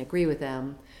soy didn't agree with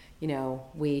them,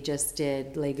 we just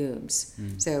did legumes.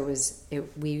 So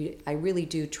I really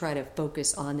do try to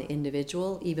focus on the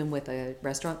individual, even with a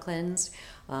restaurant cleanse.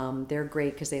 They're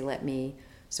great because they let me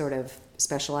sort of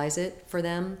specialize it for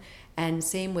them. And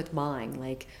same with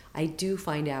mine. I do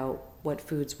find out what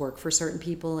foods work for certain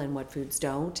people and what foods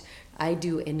don't. I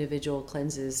do individual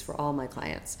cleanses for all my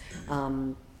clients.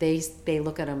 They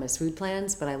look at them as food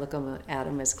plans, but I look at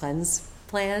them as cleanse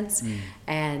plans,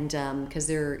 and because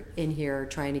they're in here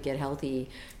trying to get healthy.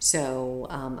 So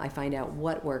I find out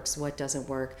what works, what doesn't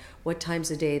work, what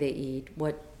times a day they eat,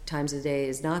 what times a day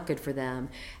is not good for them,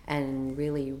 and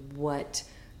really what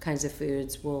kinds of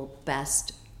foods will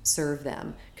best serve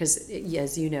them. Because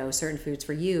as you know, certain foods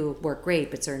for you work great,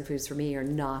 but certain foods for me are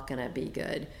not going to be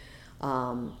good.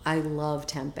 I love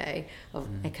tempeh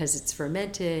because it's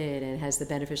fermented and has the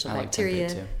beneficial bacteria.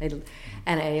 Like tempeh too.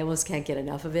 And I almost can't get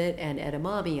enough of it. And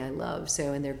edamame I love.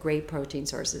 So, and they're great protein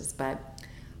sources, but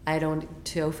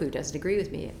tofu doesn't agree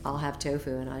with me. I'll have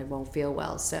tofu and I won't feel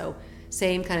well. So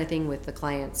same kind of thing with the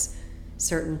clients.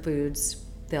 Certain foods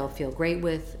they'll feel great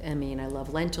with. I mean, I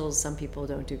love lentils. Some people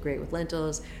don't do great with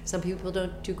lentils. Some people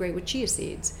don't do great with chia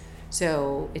seeds.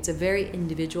 So it's a very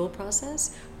individual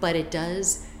process, but it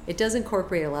does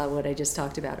incorporate a lot of what I just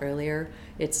talked about earlier.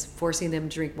 It's forcing them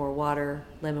to drink more water,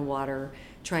 lemon water,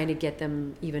 trying to get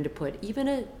them even to put even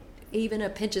a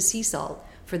pinch of sea salt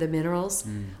for the minerals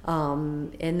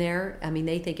in there. I mean,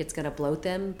 they think it's going to bloat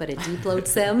them, but it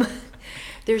de-bloats them.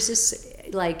 There's just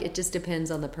it just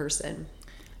depends on the person.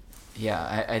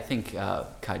 Yeah, I think,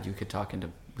 God,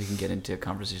 we can get into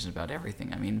conversations about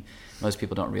everything. I mean, most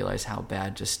people don't realize how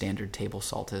bad just standard table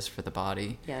salt is for the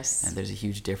body. Yes. And there's a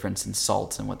huge difference in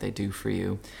salts and what they do for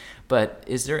you. But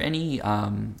is there any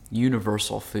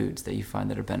universal foods that you find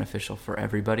that are beneficial for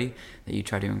everybody that you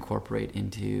try to incorporate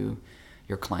into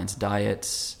your clients'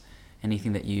 diets?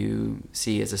 Anything that you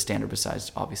see as a standard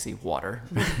besides, obviously, water?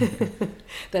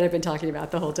 That I've been talking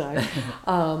about the whole time.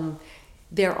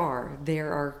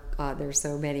 There's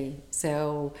so many.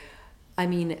 So,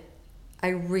 the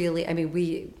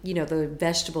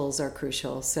vegetables are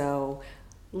crucial. So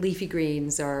leafy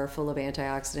greens are full of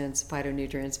antioxidants,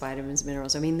 phytonutrients, vitamins,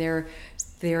 minerals. I mean, they're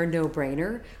a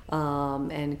no-brainer.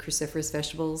 And cruciferous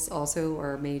vegetables also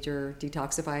are major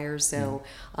detoxifiers. So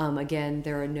again,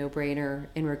 they're a no-brainer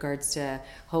in regards to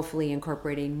hopefully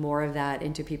incorporating more of that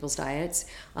into people's diets.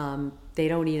 They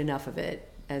don't eat enough of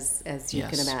it, as you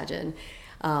can imagine.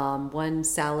 One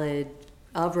salad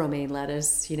of romaine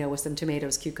lettuce, with some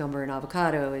tomatoes, cucumber, and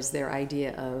avocado is their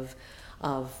idea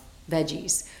of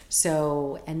veggies.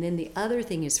 So, and then the other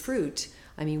thing is fruit.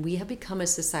 I mean, we have become a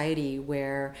society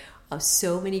where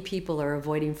so many people are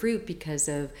avoiding fruit because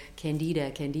of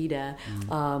candida,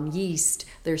 yeast.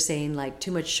 They're saying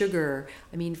too much sugar.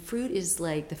 I mean, fruit is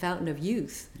like the fountain of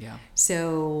youth. Yeah.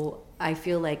 So I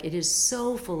feel like it is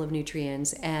so full of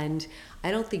nutrients, and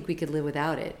I don't think we could live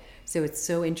without it. So it's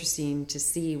so interesting to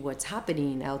see what's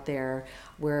happening out there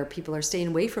where people are staying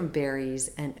away from berries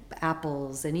and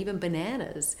apples and even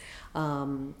bananas.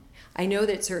 I know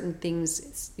that certain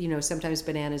things, sometimes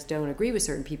bananas don't agree with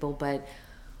certain people, but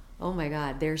oh my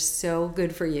God, they're so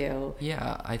good for you.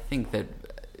 Yeah, I think that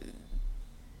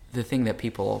the thing that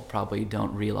people probably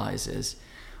don't realize is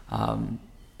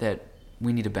that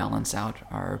we need to balance out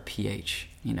our pH.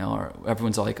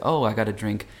 Everyone's like, oh, I got to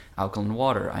drink alkaline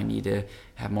water. I need to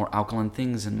have more alkaline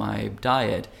things in my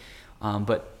diet.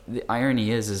 But the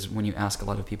irony is when you ask a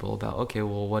lot of people about, okay,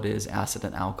 well, what is acid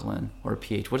and alkaline or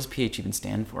pH? What does pH even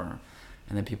stand for?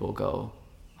 And then people go,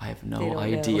 I have no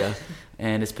idea.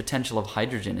 And it's potential of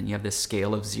hydrogen. And you have this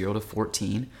scale of 0 to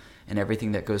 14. And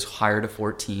everything that goes higher to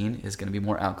 14 is going to be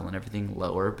more alkaline. Everything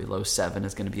lower, below 7,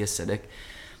 is going to be acidic.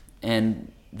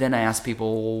 And then I ask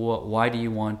people, well, why do you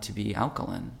want to be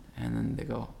alkaline? And then they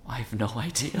go, I have no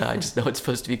idea. I just know it's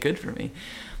supposed to be good for me.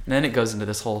 And then it goes into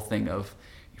this whole thing of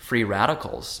free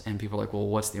radicals. And people are like, well,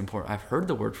 what's the important? I've heard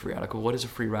the word free radical. What is a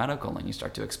free radical? And you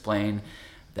start to explain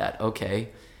that, okay,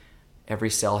 every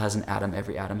cell has an atom.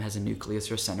 Every atom has a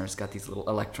nucleus or center. It's got these little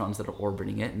electrons that are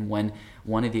orbiting it. And when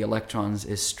one of the electrons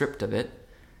is stripped of it,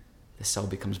 the cell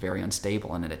becomes very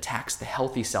unstable and it attacks the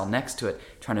healthy cell next to it,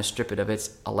 trying to strip it of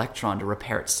its electron to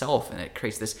repair itself. And it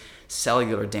creates this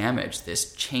cellular damage,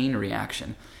 this chain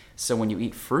reaction. So when you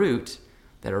eat fruit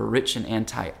that are rich in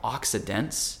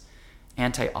antioxidants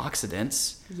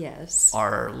yes,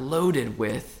 are loaded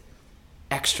with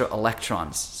extra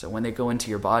electrons. So when they go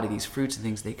into your body, these fruits and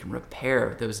things, they can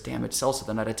repair those damaged cells so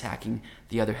they're not attacking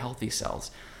the other healthy cells.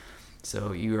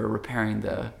 So you are repairing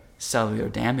the cellular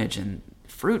damage, and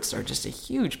fruits are just a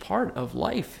huge part of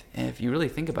life. And if you really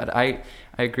think about it, I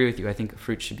agree with you. I think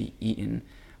fruits should be eaten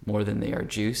more than they are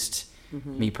juiced.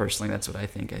 Mm-hmm. Me personally, that's what I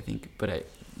think.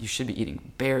 You should be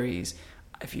eating berries.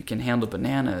 If you can handle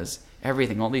bananas,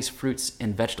 everything, all these fruits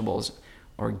and vegetables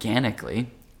organically,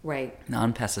 right,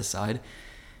 non-pesticide,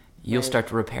 you'll start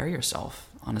to repair yourself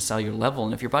on a cellular level.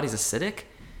 And if your body's acidic,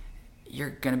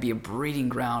 you're going to be a breeding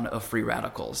ground of free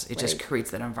radicals. It just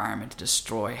creates that environment to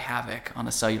destroy havoc on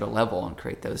a cellular level and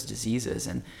create those diseases.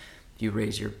 And you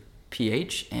raise your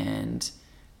pH and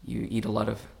you eat a lot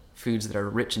of foods that are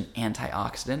rich in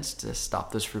antioxidants to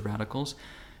stop those free radicals,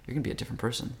 you're going to be a different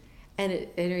person. And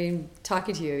I mean,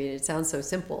 talking to you, I mean, it sounds so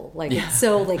simple. Like, it's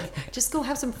so like, just go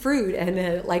have some fruit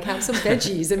and like have some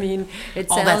veggies. I mean, it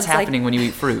sounds all that's happening when you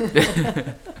eat fruit.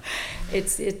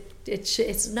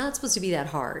 It's not supposed to be that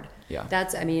hard. Yeah.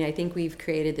 I mean, I think we've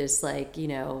created this like,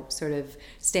 sort of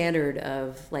standard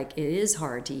of like, it is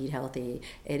hard to eat healthy.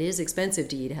 It is expensive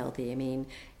to eat healthy. I mean,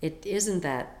 it isn't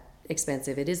that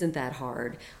expensive. It isn't that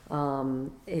hard.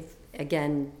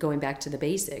 Again, going back to the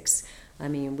basics, I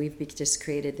mean, we've just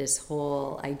created this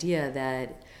whole idea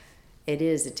that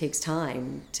it takes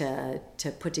time to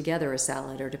put together a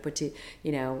salad, or to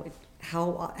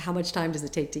how much time does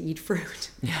it take to eat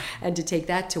fruit and to take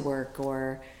that to work?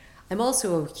 Or I'm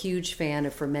also a huge fan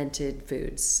of fermented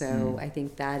foods. So I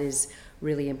think that is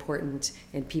really important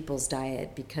in people's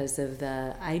diet because of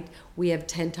we have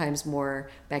 10 times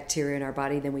more bacteria in our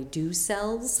body than we do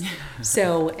cells.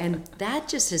 So, and that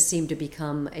just has seemed to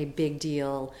become a big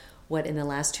deal in the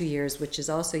last 2 years, which is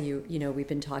also, we've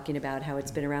been talking about how it's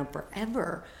been around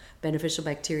forever. Beneficial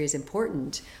bacteria is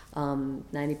important.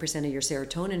 90% of your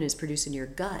serotonin is produced in your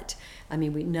gut. I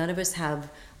mean, none of us have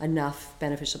enough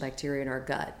beneficial bacteria in our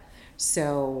gut.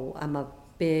 So I'm a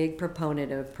big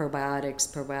proponent of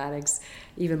probiotics.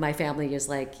 Even my family is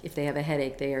like, if they have a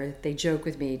headache, they joke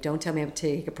with me, don't tell me I have to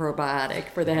take a probiotic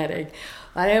for the headache.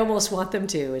 I almost want them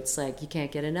to. It's like, you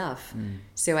can't get enough.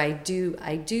 So I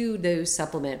do those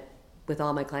supplement with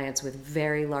all my clients with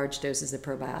very large doses of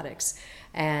probiotics.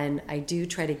 And I do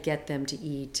try to get them to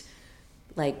eat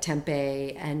like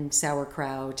tempeh and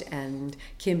sauerkraut and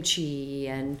kimchi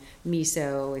and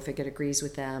miso if it agrees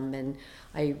with them. And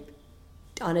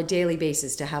on a daily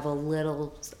basis, to have a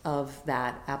little of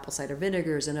that. Apple cider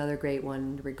vinegar is another great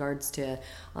one in regards to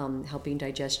helping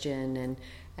digestion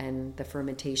and the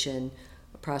fermentation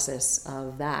process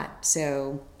of that.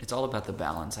 So it's all about the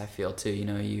balance, I feel, too.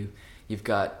 You've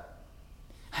got,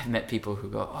 I've met people who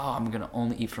go, oh, I'm going to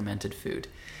only eat fermented food.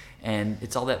 And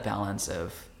it's all that balance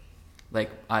of,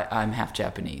 like, I'm half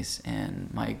Japanese,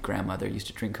 and my grandmother used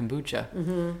to drink kombucha.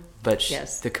 Mm-hmm. But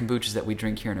the kombuchas that we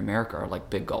drink here in America are like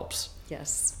big gulps.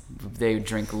 Yes. They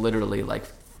drink literally like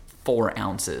 4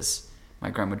 ounces. My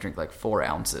grandma would drink like 4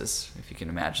 ounces, if you can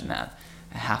imagine that.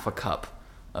 Half a cup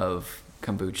of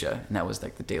kombucha, and that was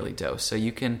like the daily dose. So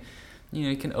you can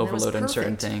overload on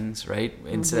certain things, right?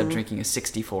 Instead of drinking a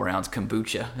 64-ounce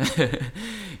kombucha,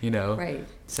 Right.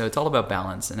 So it's all about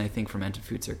balance, and I think fermented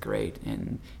foods are great,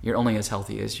 and you're only as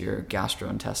healthy as your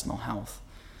gastrointestinal health.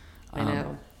 I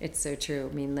know. It's so true.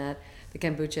 I mean, that the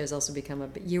kombucha has also become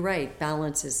you're right,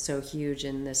 balance is so huge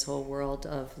in this whole world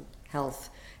of health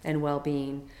and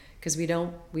well-being, because we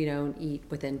don't eat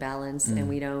within balance, and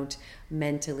we don't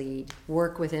mentally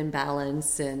work within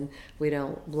balance, and we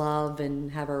don't love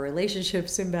and have our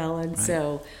relationships in balance.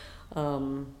 Right.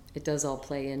 So it does all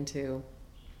play into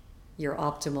your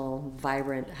optimal,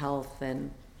 vibrant health.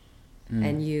 And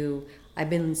I've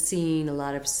been seeing a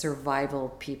lot of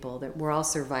survival people, that we're all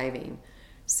surviving.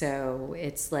 So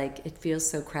it's like, it feels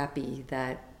so crappy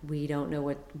that we don't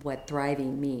know what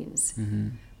thriving means. Mm-hmm.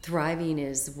 Thriving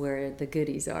is where the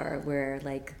goodies are, where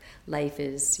like life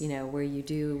is, where you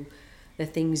do the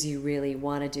things you really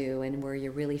want to do, and where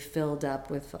you're really filled up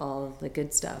with all of the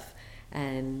good stuff,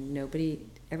 and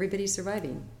everybody's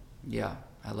surviving. Yeah,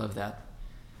 I love that.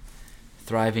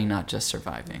 Thriving, not just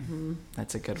surviving. Mm-hmm.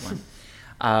 That's a good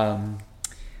one.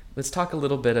 Let's talk a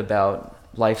little bit about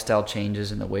lifestyle changes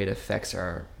and the way it affects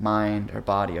our mind, our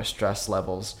body, our stress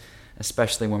levels,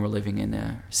 especially when we're living in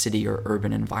a city or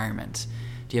urban environment.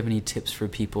 Do you have any tips for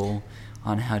people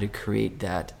on how to create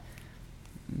that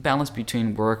balance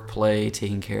between work, play,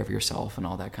 taking care of yourself, and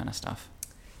all that kind of stuff?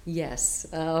 Yes,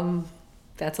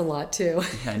 that's a lot too.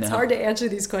 I know. It's hard to answer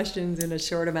these questions in a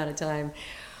short amount of time.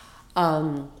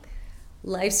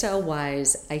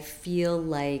 Lifestyle-wise, I feel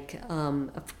like,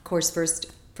 of course,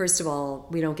 first of all,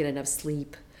 we don't get enough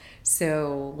sleep.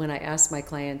 So when I ask my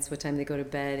clients what time they go to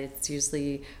bed, it's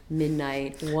usually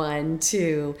midnight, 1,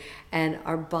 2, and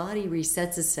our body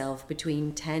resets itself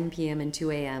between 10 p.m. and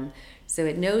 2 a.m. So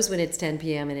it knows when it's 10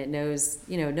 p.m. and it knows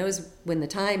when the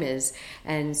time is.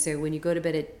 And so when you go to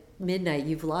bed at midnight,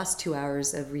 you've lost 2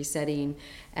 hours of resetting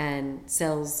and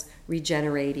cells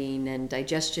regenerating and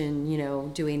digestion,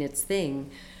 doing its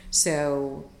thing.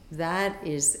 So that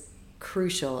is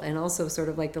crucial. And also sort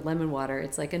of like the lemon water,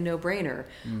 it's like a no-brainer.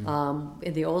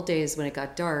 In the old days when it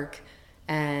got dark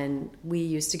and we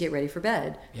used to get ready for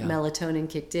bed, melatonin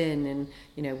kicked in,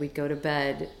 and we'd go to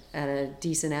bed at a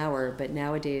decent hour. But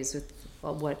nowadays, with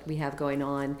what we have going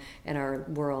on in our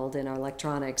world and our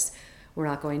electronics, we're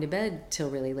not going to bed till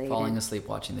really late. Falling asleep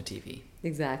watching the TV.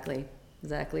 Exactly.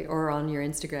 Or on your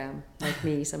Instagram, like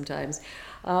me sometimes,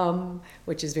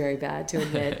 which is very bad to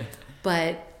admit.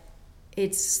 But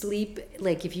it's sleep,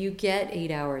 like if you get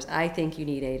 8 hours, I think you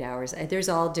need 8 hours. There's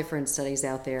all different studies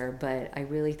out there, but I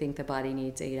really think the body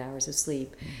needs 8 hours of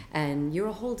sleep. And you're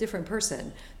a whole different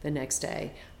person the next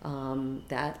day,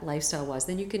 that lifestyle was.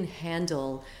 Then you can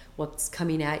handle what's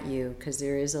coming at you, because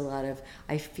there is a lot of,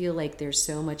 I feel like there's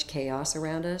so much chaos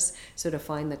around us. So to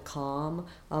find the calm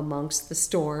amongst the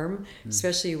storm,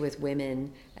 especially with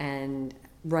women and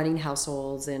running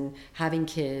households and having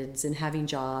kids and having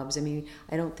jobs. I mean,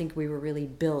 I don't think we were really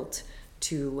built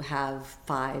to have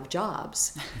 5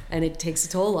 jobs, and it takes a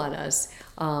toll on us.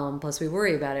 Plus we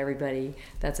worry about everybody.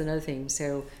 That's another thing.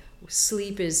 So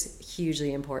sleep is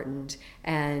hugely important,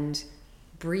 and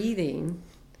breathing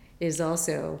is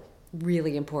also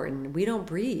really important. We don't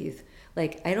breathe.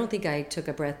 Like, I don't think I took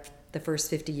a breath the first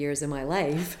 50 years of my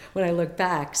life when I look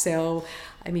back. So,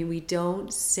 I mean, we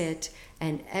don't sit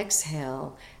and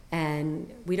exhale, and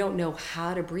we don't know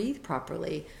how to breathe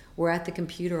properly. We're at the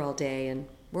computer all day and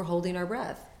we're holding our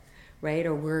breath, right?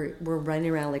 Or we're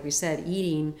running around, like we said,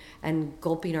 eating and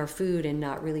gulping our food and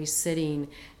not really sitting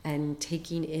and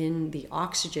taking in the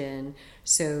oxygen,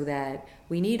 so that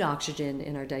we need oxygen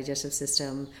in our digestive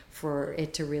system for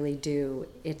it to really do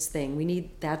its thing.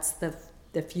 That's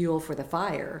the fuel for the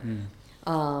fire,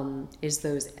 is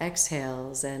those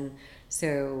exhales. And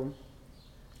so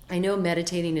I know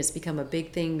meditating has become a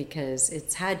big thing because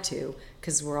it's had to,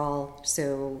 because we're all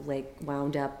so like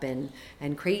wound up and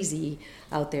crazy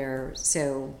out there.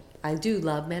 So I do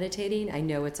love meditating. I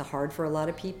know it's hard for a lot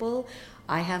of people.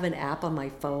 I have an app on my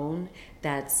phone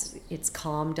it's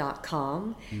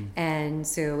calm.com. And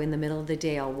so in the middle of the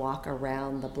day, I'll walk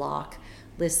around the block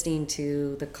listening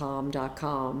to the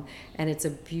calm.com, and it's a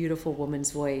beautiful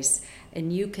woman's voice,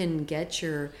 and you can get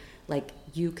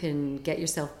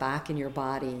yourself back in your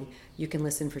body. You can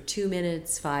listen for 2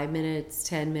 minutes, 5 minutes,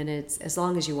 10 minutes, as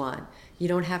long as you want. You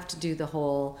don't have to do the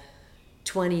whole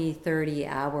 20, 30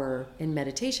 hour in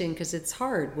meditation, because it's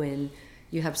hard when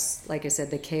you have, like I said,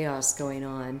 the chaos going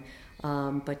on.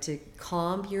 But to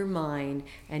calm your mind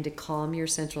and to calm your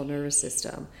central nervous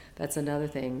system, that's another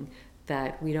thing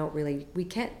that we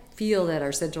can't feel that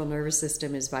our central nervous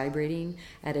system is vibrating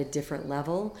at a different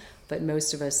level, but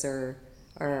most of us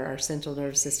our central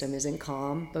nervous system isn't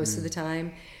calm most of the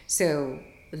time. So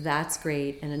that's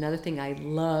great. And another thing I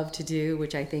love to do,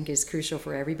 which I think is crucial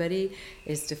for everybody,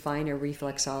 is to find a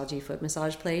reflexology foot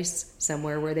massage place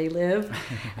somewhere where they live.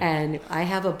 And I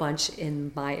have a bunch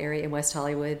in my area in West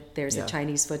Hollywood. There's a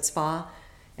Chinese foot spa,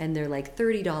 and they're like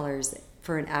 $30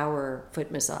 for an hour foot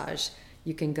massage.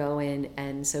 You can go in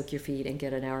and soak your feet and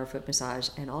get an hour foot massage,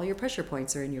 and all your pressure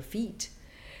points are in your feet.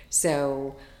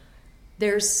 So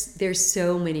there's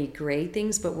so many great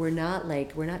things, but we're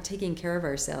not taking care of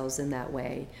ourselves in that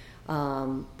way.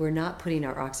 We're not putting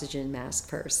our oxygen mask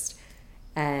first,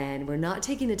 and we're not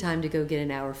taking the time to go get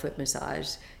an hour foot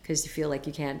massage because you feel like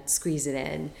you can't squeeze it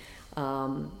in.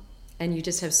 And you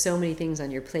just have so many things on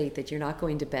your plate that you're not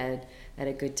going to bed at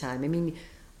a good time. I mean,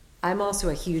 I'm also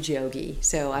a huge yogi,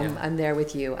 so I'm there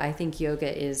with you. I think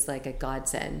yoga is like a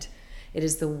godsend. It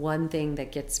is the one thing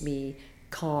that gets me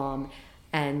calm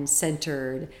and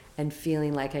centered and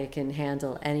feeling like I can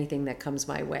handle anything that comes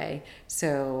my way.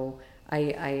 So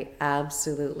I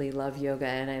absolutely love yoga,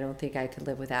 and I don't think I could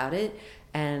live without it.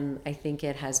 And I think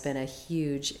it has been a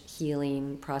huge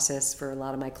healing process for a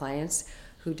lot of my clients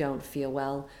who don't feel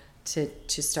well to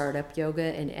start up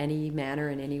yoga in any manner,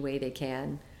 in any way they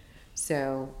can.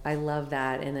 So I love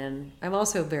that. And then I'm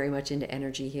also very much into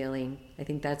energy healing. I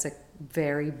think that's a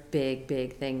very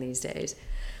big thing these days.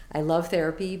 I love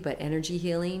therapy, but energy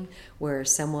healing, where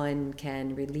someone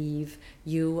can relieve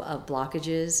you of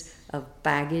blockages, of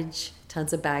baggage,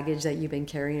 tons of baggage that you've been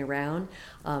carrying around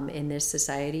in this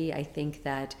society. I think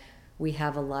that we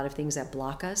have a lot of things that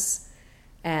block us.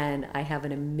 And I have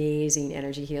an amazing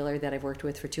energy healer that I've worked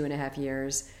with for 2.5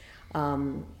 years,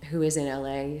 who is in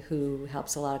LA, who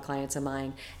helps a lot of clients of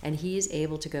mine. And he is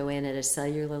able to go in at a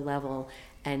cellular level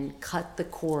and cut the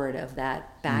cord of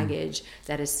that baggage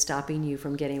that is stopping you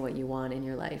from getting what you want in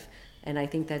your life. And I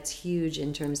think that's huge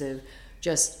in terms of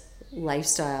just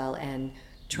lifestyle and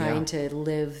trying to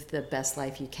live the best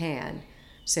life you can.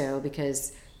 So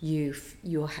because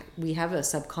we have a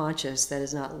subconscious that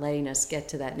is not letting us get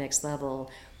to that next level,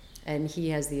 and he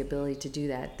has the ability to do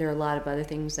that. There are a lot of other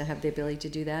things that have the ability to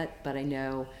do that, but I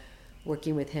know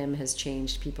working with him has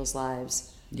changed people's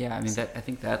lives. Yeah, I mean, I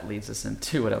think that leads us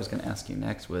into what I was going to ask you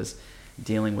next, was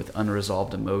dealing with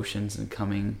unresolved emotions and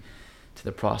coming to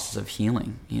the process of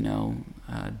healing,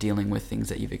 dealing with things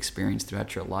that you've experienced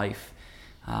throughout your life,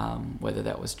 whether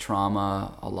that was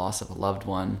trauma, a loss of a loved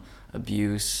one,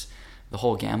 abuse, the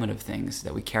whole gamut of things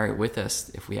that we carry with us.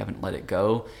 If we haven't let it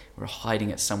go, we're hiding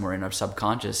it somewhere in our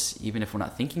subconscious, even if we're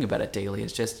not thinking about it daily.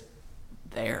 It's just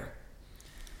there.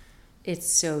 It's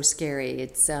so scary.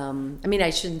 It's, I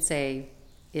shouldn't say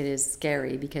it is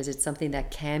scary, because it's something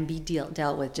that can be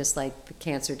dealt with, just like the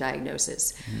cancer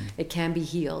diagnosis. It can be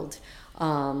healed.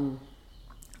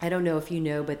 I don't know if you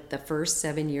know, but the first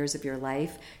 7 years of your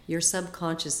life, your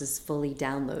subconscious is fully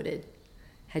downloaded.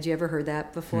 Had you ever heard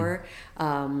that before?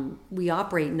 We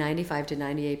operate 95 to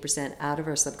 98% out of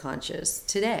our subconscious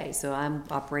today. So I'm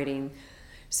operating.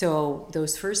 So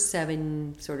those first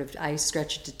 7, I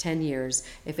stretch it to 10 years.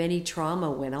 If any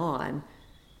trauma went on,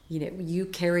 you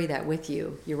carry that with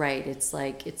you. You're right. It's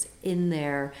like it's in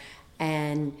there,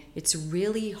 and it's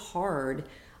really hard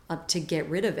to get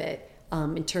rid of it.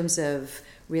 In terms of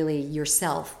really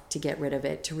yourself, to get rid of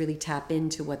it, to really tap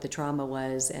into what the trauma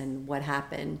was and what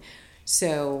happened.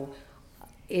 So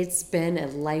it's been a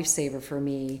lifesaver for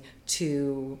me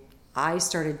I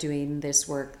started doing this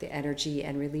work, the energy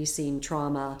and releasing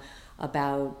trauma,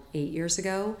 about 8 years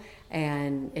ago,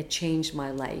 and it changed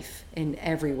my life in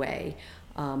every way.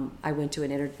 I went to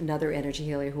another energy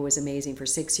healer who was amazing for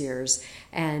 6 years,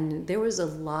 and there was a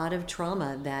lot of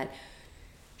trauma that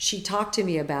she talked to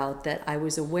me about that I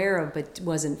was aware of but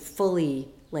wasn't fully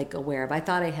aware of. I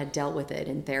thought I had dealt with it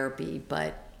in therapy,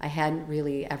 but I hadn't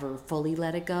really ever fully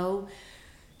let it go.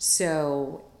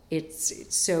 So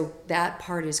that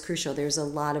part is crucial. There's a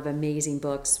lot of amazing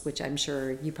books, which I'm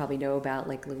sure you probably know about,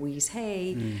 like Louise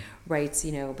Hay writes,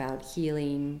 about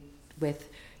healing with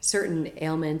certain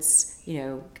ailments,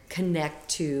 connect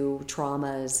to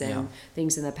traumas and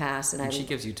things in the past. And she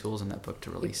gives you tools in that book to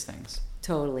release things.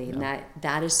 Totally. Yeah. And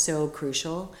that is so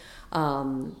crucial.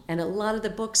 And a lot of the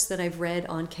books that I've read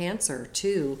on cancer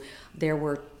too, there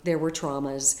were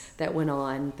traumas that went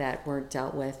on that weren't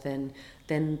dealt with, and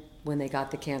then when they got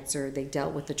the cancer, they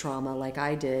dealt with the trauma like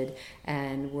I did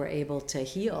and were able to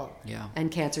heal. Yeah.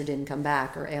 And cancer didn't come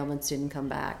back, or ailments didn't come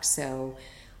back. So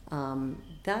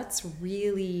that's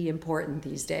really important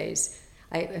these days.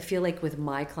 I feel like with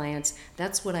my clients,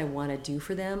 that's what I want to do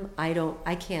for them.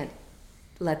 I can't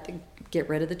get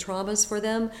rid of the traumas for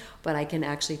them, but I can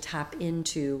actually tap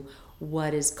into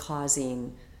what is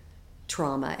causing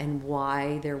trauma and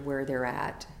why they're where they're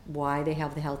at, why they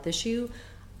have the health issue.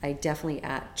 I definitely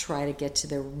try to get to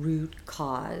the root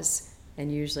cause,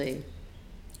 and usually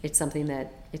it's something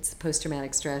that it's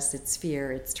post-traumatic stress, it's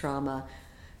fear, it's trauma.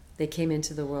 They came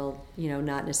into the world,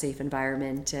 not in a safe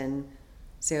environment, and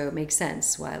so it makes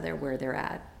sense why they're where they're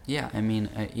at. Yeah,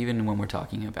 even when we're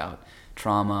talking about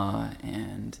trauma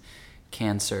and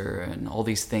cancer and all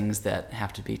these things that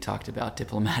have to be talked about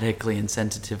diplomatically and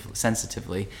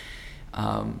sensitively,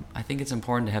 I think it's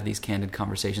important to have these candid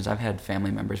conversations. I've had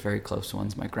family members, very close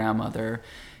ones, my grandmother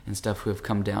and stuff, who have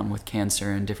come down with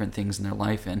cancer and different things in their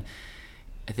life, and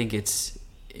I think it's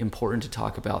important to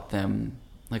talk about them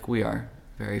like we are,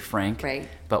 very frank, right,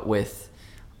 but with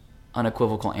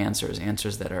unequivocal answers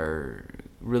that are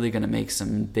really going to make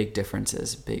some big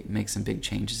differences, make some big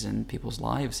changes in people's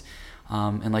lives.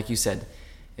 And like you said,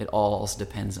 it all also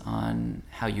depends on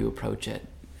how you approach it.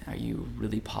 Are you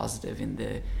really positive in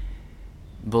the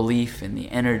belief and the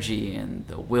energy and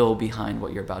the will behind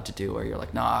what you're about to do, or you're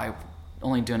like, I'm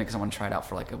only doing it because I want to try it out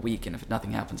for a week, and if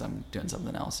nothing happens, I'm doing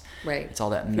something else. Right. It's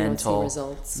all that you mental don't see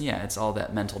results. Yeah, it's all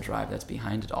that mental drive that's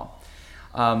behind it all.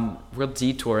 We'll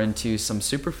detour into some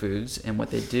superfoods and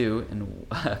what they do and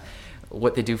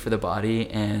what they do for the body,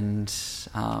 and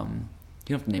you don't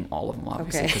have to name all of them,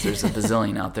 obviously, because there's a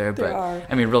bazillion out there. But are.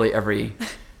 Really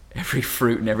every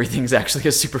fruit and everything's actually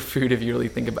a superfood if you really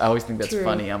think about. I always think that's True.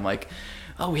 funny. I'm like,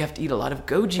 we have to eat a lot of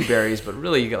goji berries, but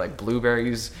really you got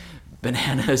blueberries,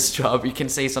 bananas, strawberry. You can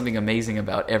say something amazing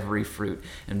about every fruit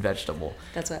and vegetable.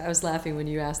 That's why I was laughing when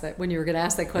you asked that. When you were going to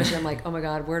ask that question, I'm like, oh my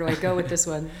God, where do I go with this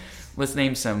one? Let's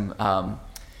name some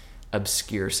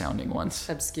obscure sounding ones.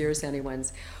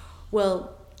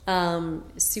 Well,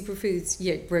 superfoods,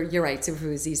 you're right.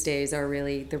 Superfoods these days are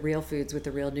really the real foods with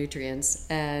the real nutrients,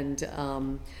 and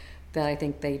that I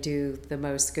think they do the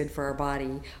most good for our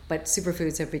body. But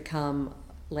superfoods have become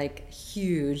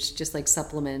huge, just like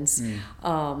supplements.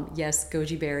 Yes,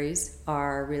 goji berries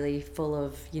are really full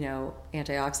of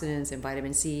antioxidants and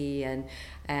vitamin C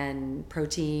and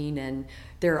protein, and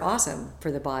they're awesome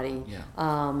for the body. Yeah.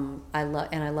 I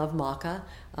love maca.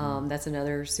 That's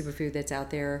another superfood that's out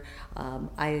there.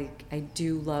 I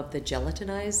do love the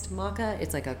gelatinized maca.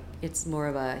 It's more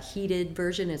of a heated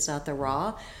version. It's not the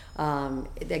raw.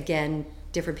 Again,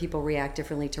 different people react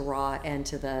differently to raw and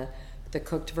to the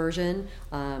cooked version.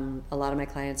 A lot of my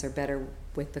clients are better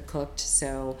with the cooked,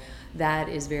 so that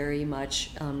is very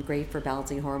much great for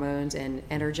balancing hormones and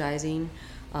energizing.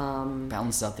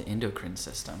 Balances out the endocrine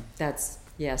system. That's,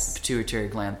 yes. Pituitary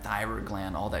gland, thyroid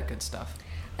gland, all that good stuff.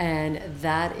 And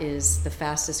that is the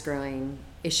fastest growing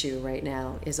issue right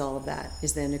now, is all of that,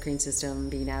 is the endocrine system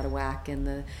being out of whack, and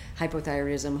the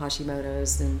hypothyroidism,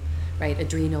 Hashimoto's, and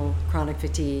adrenal chronic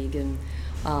fatigue, and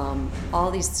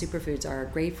all these superfoods are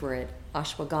great for it.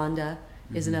 Ashwagandha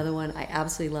is another one I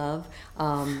absolutely love.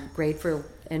 Great for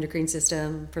endocrine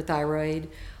system, for thyroid,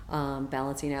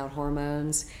 balancing out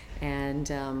hormones, and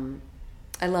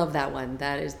I love that one.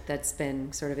 That's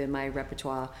been sort of in my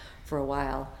repertoire for a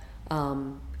while.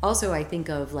 Also, I think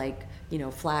of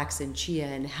flax and chia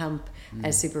and hemp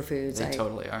as superfoods. They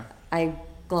totally are. I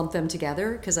lump them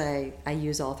together because I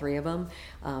use all three of them,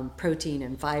 protein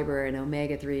and fiber and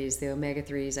omega-3s. The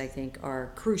omega-3s I think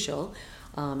are crucial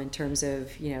in terms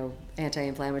of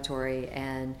anti-inflammatory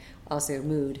and also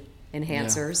mood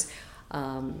enhancers.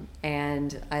 Yeah.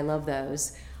 And I love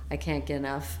those. I can't get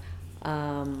enough.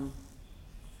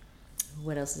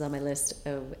 What else is on my list?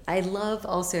 Oh, I love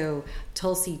also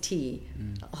Tulsi tea,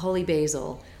 holy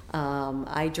basil.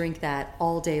 I drink that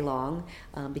all day long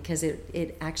because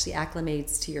it actually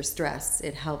acclimates to your stress.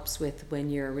 It helps with when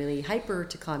you're really hyper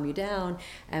to calm you down,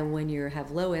 and when you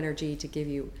have low energy to give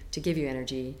you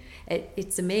energy.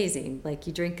 It's amazing. Like,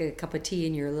 you drink a cup of tea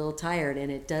and you're a little tired,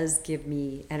 and it does give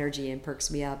me energy and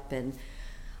perks me up, and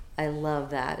I love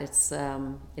that. It's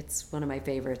one of my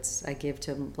favorites. I give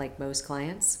to most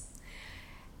clients.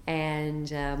 And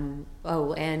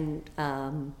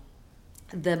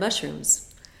the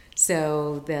mushrooms.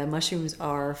 So the mushrooms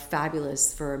are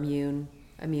fabulous for immune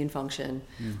function.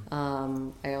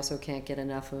 I also can't get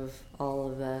enough of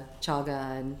all of the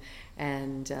chaga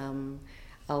and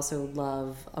also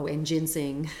love and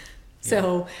ginseng.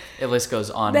 So the list goes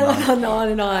on and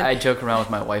on. I joke around with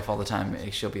my wife all the time.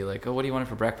 She'll be like, "Oh, what do you want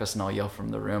for breakfast?" And I'll yell from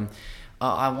the room,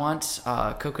 "I want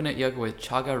coconut yogurt with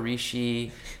chaga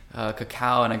reishi,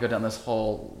 cacao," and I go down this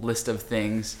whole list of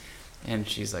things. And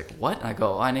she's like, "What?" And I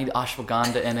go, "I need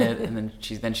ashwagandha in it." And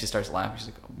then she starts laughing. She's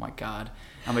like, "Oh my God."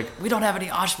 I'm like, "We don't have any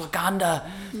ashwagandha."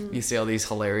 You say all these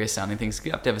hilarious sounding things. You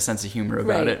have to have a sense of humor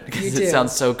about it, because it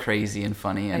sounds so crazy and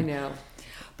funny. And I know.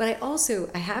 But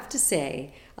I have to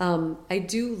say, I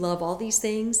do love all these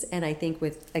things, and I think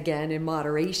in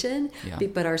moderation,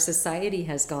 but our society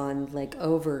has gone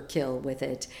overkill with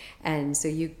it. And so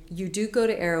you do go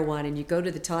to Erewhon and you go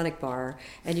to the tonic bar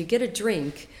and you get a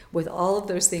drink with all of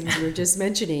those things you were just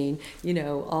mentioning,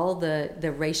 all the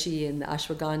reishi and the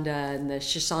ashwagandha and the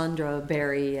shisandra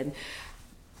berry, and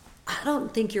I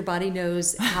don't think your body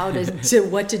knows how to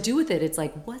what to do with it. It's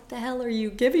like, what the hell are you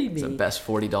giving me? It's the best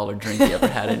 $40 drink you ever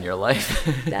had in your life.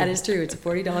 That is true. It's a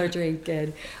 $40 drink,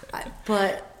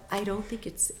 but I don't think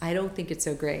it's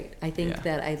so great. I think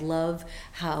that I love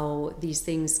how these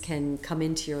things can come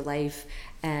into your life,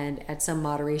 and at some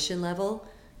moderation level,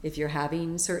 if you're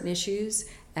having certain issues.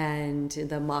 And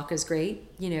the maca is great,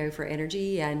 for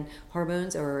energy and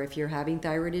hormones, or if you're having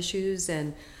thyroid issues,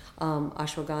 and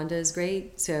ashwagandha is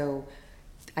great. So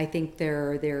I think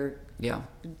they're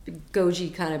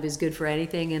goji kind of is good for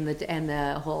anything, and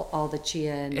the whole, all the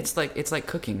chia, and it's like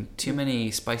cooking. Too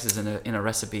many spices in a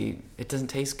recipe, it doesn't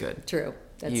taste good. True.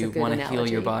 That's you a good want to analogy. heal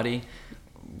your body.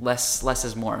 Less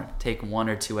is more. Take 1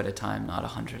 or 2 at a time, not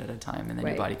 100 at a time, and then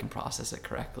your body can process it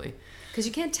correctly. Because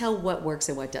you can't tell what works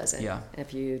and what doesn't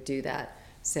if you do that.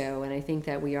 So, and I think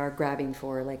that we are grabbing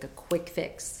for a quick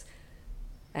fix,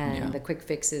 and the quick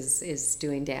fix is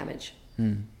doing damage.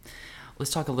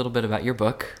 Let's talk a little bit about your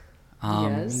book.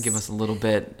 Yes. You can give us a little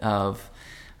bit of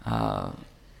a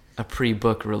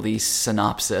pre-book release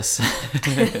synopsis.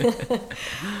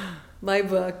 My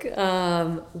book,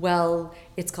 well,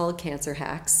 it's called Cancer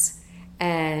Hacks,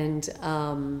 and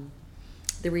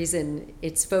the reason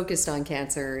it's focused on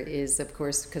cancer is, of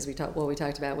course, because we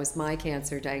talked about was my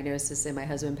cancer diagnosis, and my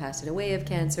husband passed away of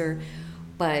cancer.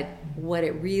 But what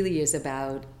it really is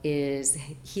about is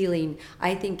healing.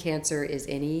 I think cancer is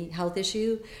any health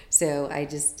issue, so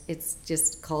it's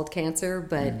just called cancer,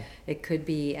 but it could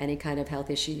be any kind of health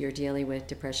issue you're dealing with: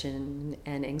 depression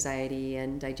and anxiety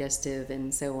and digestive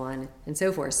and so on and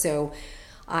so forth. So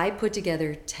I put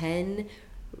together 10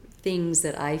 things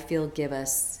that I feel give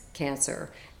us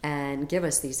cancer and give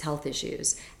us these health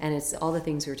issues, and it's all the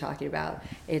things we were talking about.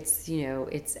 It's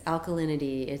it's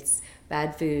alkalinity, it's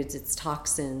bad foods, it's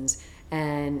toxins,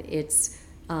 and it's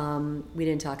we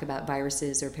didn't talk about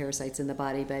viruses or parasites in the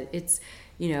body, but it's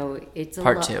it's a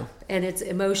Part lot, 2, and it's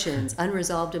emotions,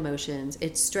 unresolved emotions,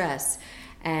 it's stress,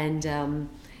 and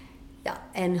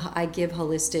I give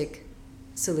holistic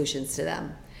solutions to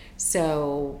them.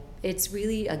 So it's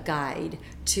really a guide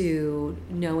to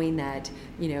knowing that,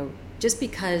 just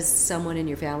because someone in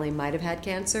your family might have had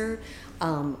cancer,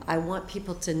 I want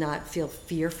people to not feel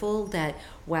fearful that,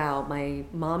 wow, my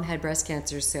mom had breast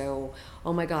cancer, so,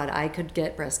 oh my God, I could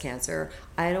get breast cancer.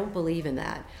 I don't believe in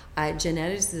that.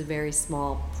 Genetics is a very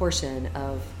small portion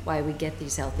of why we get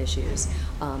these health issues.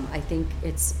 I think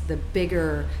it's the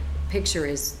bigger picture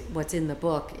is what's in the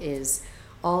book is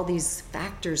all these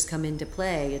factors come into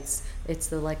play. It's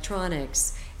the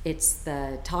electronics, it's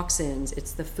the toxins,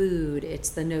 it's the food, it's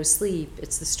the no sleep,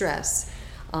 it's the stress.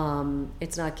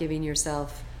 It's not giving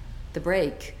yourself the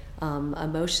break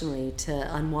emotionally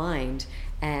to unwind,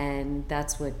 and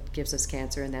that's what gives us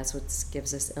cancer, and that's what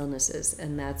gives us illnesses,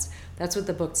 and that's what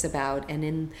the book's about. And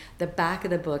in the back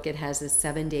of the book, it has a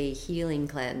 7-day healing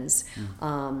cleanse.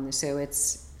 So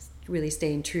it's really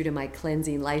staying true to my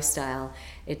cleansing lifestyle.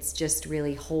 It's just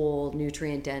really whole,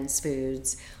 nutrient-dense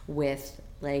foods with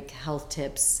like health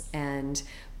tips and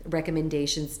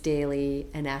recommendations daily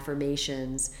and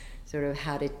affirmations, sort of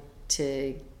how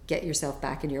to get yourself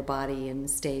back in your body and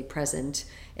stay present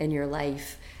in your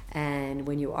life. And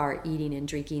when you are eating and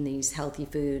drinking these healthy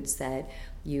foods, that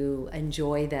you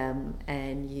enjoy them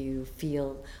and you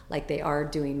feel like they are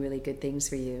doing really good things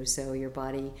for you. So your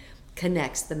body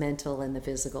connects the mental and the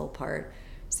physical part.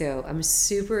 So I'm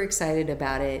super excited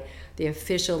about it. The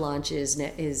official launch is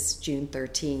June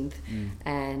 13th.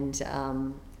 And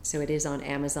so it is on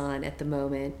Amazon at the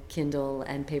moment, Kindle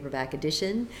and paperback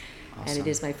edition. Awesome. And it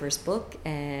is my first book,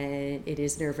 and it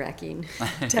is nerve-wracking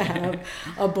to have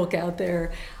a book out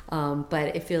there.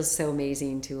 But it feels so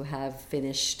amazing to have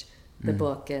finished the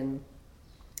book and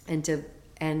to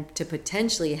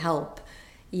potentially help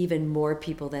even more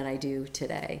people than I do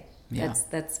today. Yeah.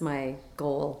 That's my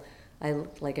goal.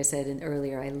 Like I said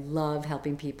earlier, I love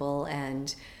helping people,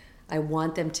 and I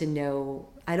want them to know.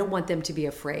 I don't want them to be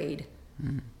afraid.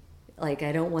 Like,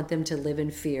 I don't want them to live in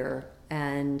fear.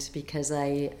 And because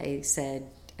I said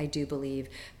I do believe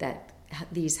that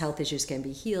these health issues can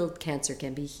be healed, cancer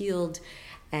can be healed,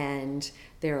 and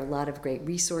there are a lot of great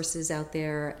resources out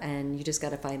there, and you just got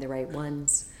to find the right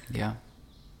ones. Yeah.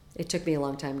 It took me a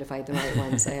long time to find the right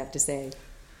ones, I have to say.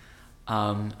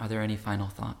 Are there any final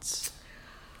thoughts?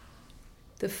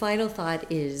 The final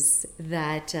thought is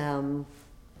that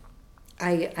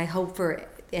I hope for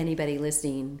anybody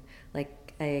listening,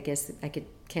 like I guess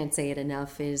can't say it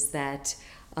enough, is that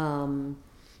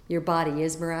your body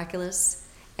is miraculous,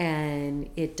 and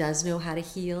it does know how to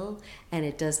heal, and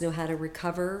it does know how to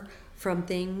recover from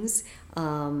things.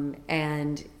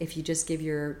 And if you just give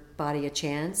your body a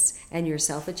chance and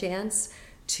yourself a chance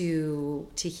to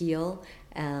heal,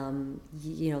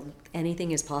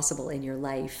 anything is possible in your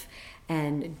life.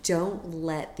 And don't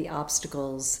let the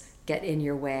obstacles get in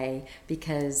your way,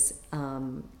 because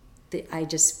I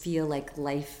just feel like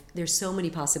life, there's so many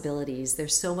possibilities.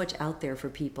 There's so much out there for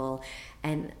people.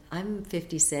 And I'm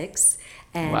 56.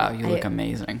 And wow, you look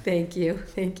amazing. Thank you.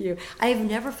 I've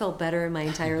never felt better in my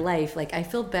entire life. Like, I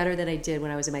feel better than I did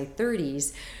when I was in my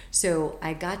 30s. So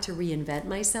I got to reinvent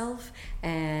myself,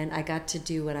 and I got to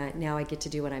do now I get to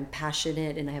do what I'm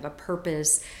passionate, and I have a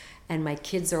purpose. And my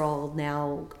kids are all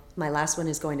now, my last one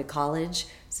is going to college.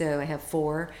 So I have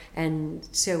 4. And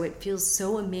so it feels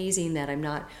so amazing that I'm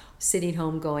not sitting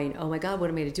home going, oh my God, what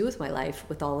am I going to do with my life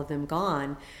with all of them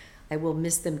gone? I will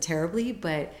miss them terribly,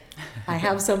 but I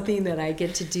have something that I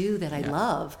get to do that I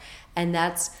love. And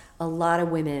that's a lot of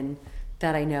women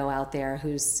that I know out there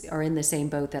who are in the same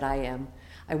boat that I am.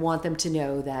 I want them to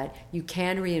know that you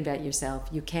can reinvent yourself,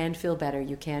 you can feel better,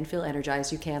 you can feel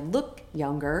energized, you can look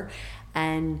younger,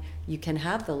 and you can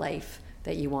have the life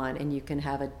that you want, and you can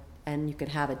have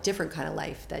a different kind of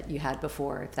life that you had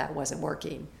before if that wasn't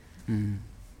working.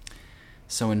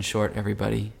 So in short,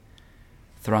 everybody,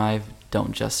 thrive,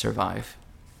 don't just survive.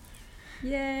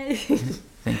 Yay!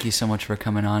 Thank you so much for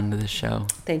coming on to the show.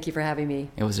 Thank you for having me.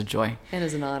 It was a joy. It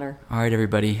is an honor. All right,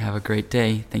 everybody, have a great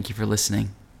day. Thank you for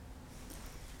listening.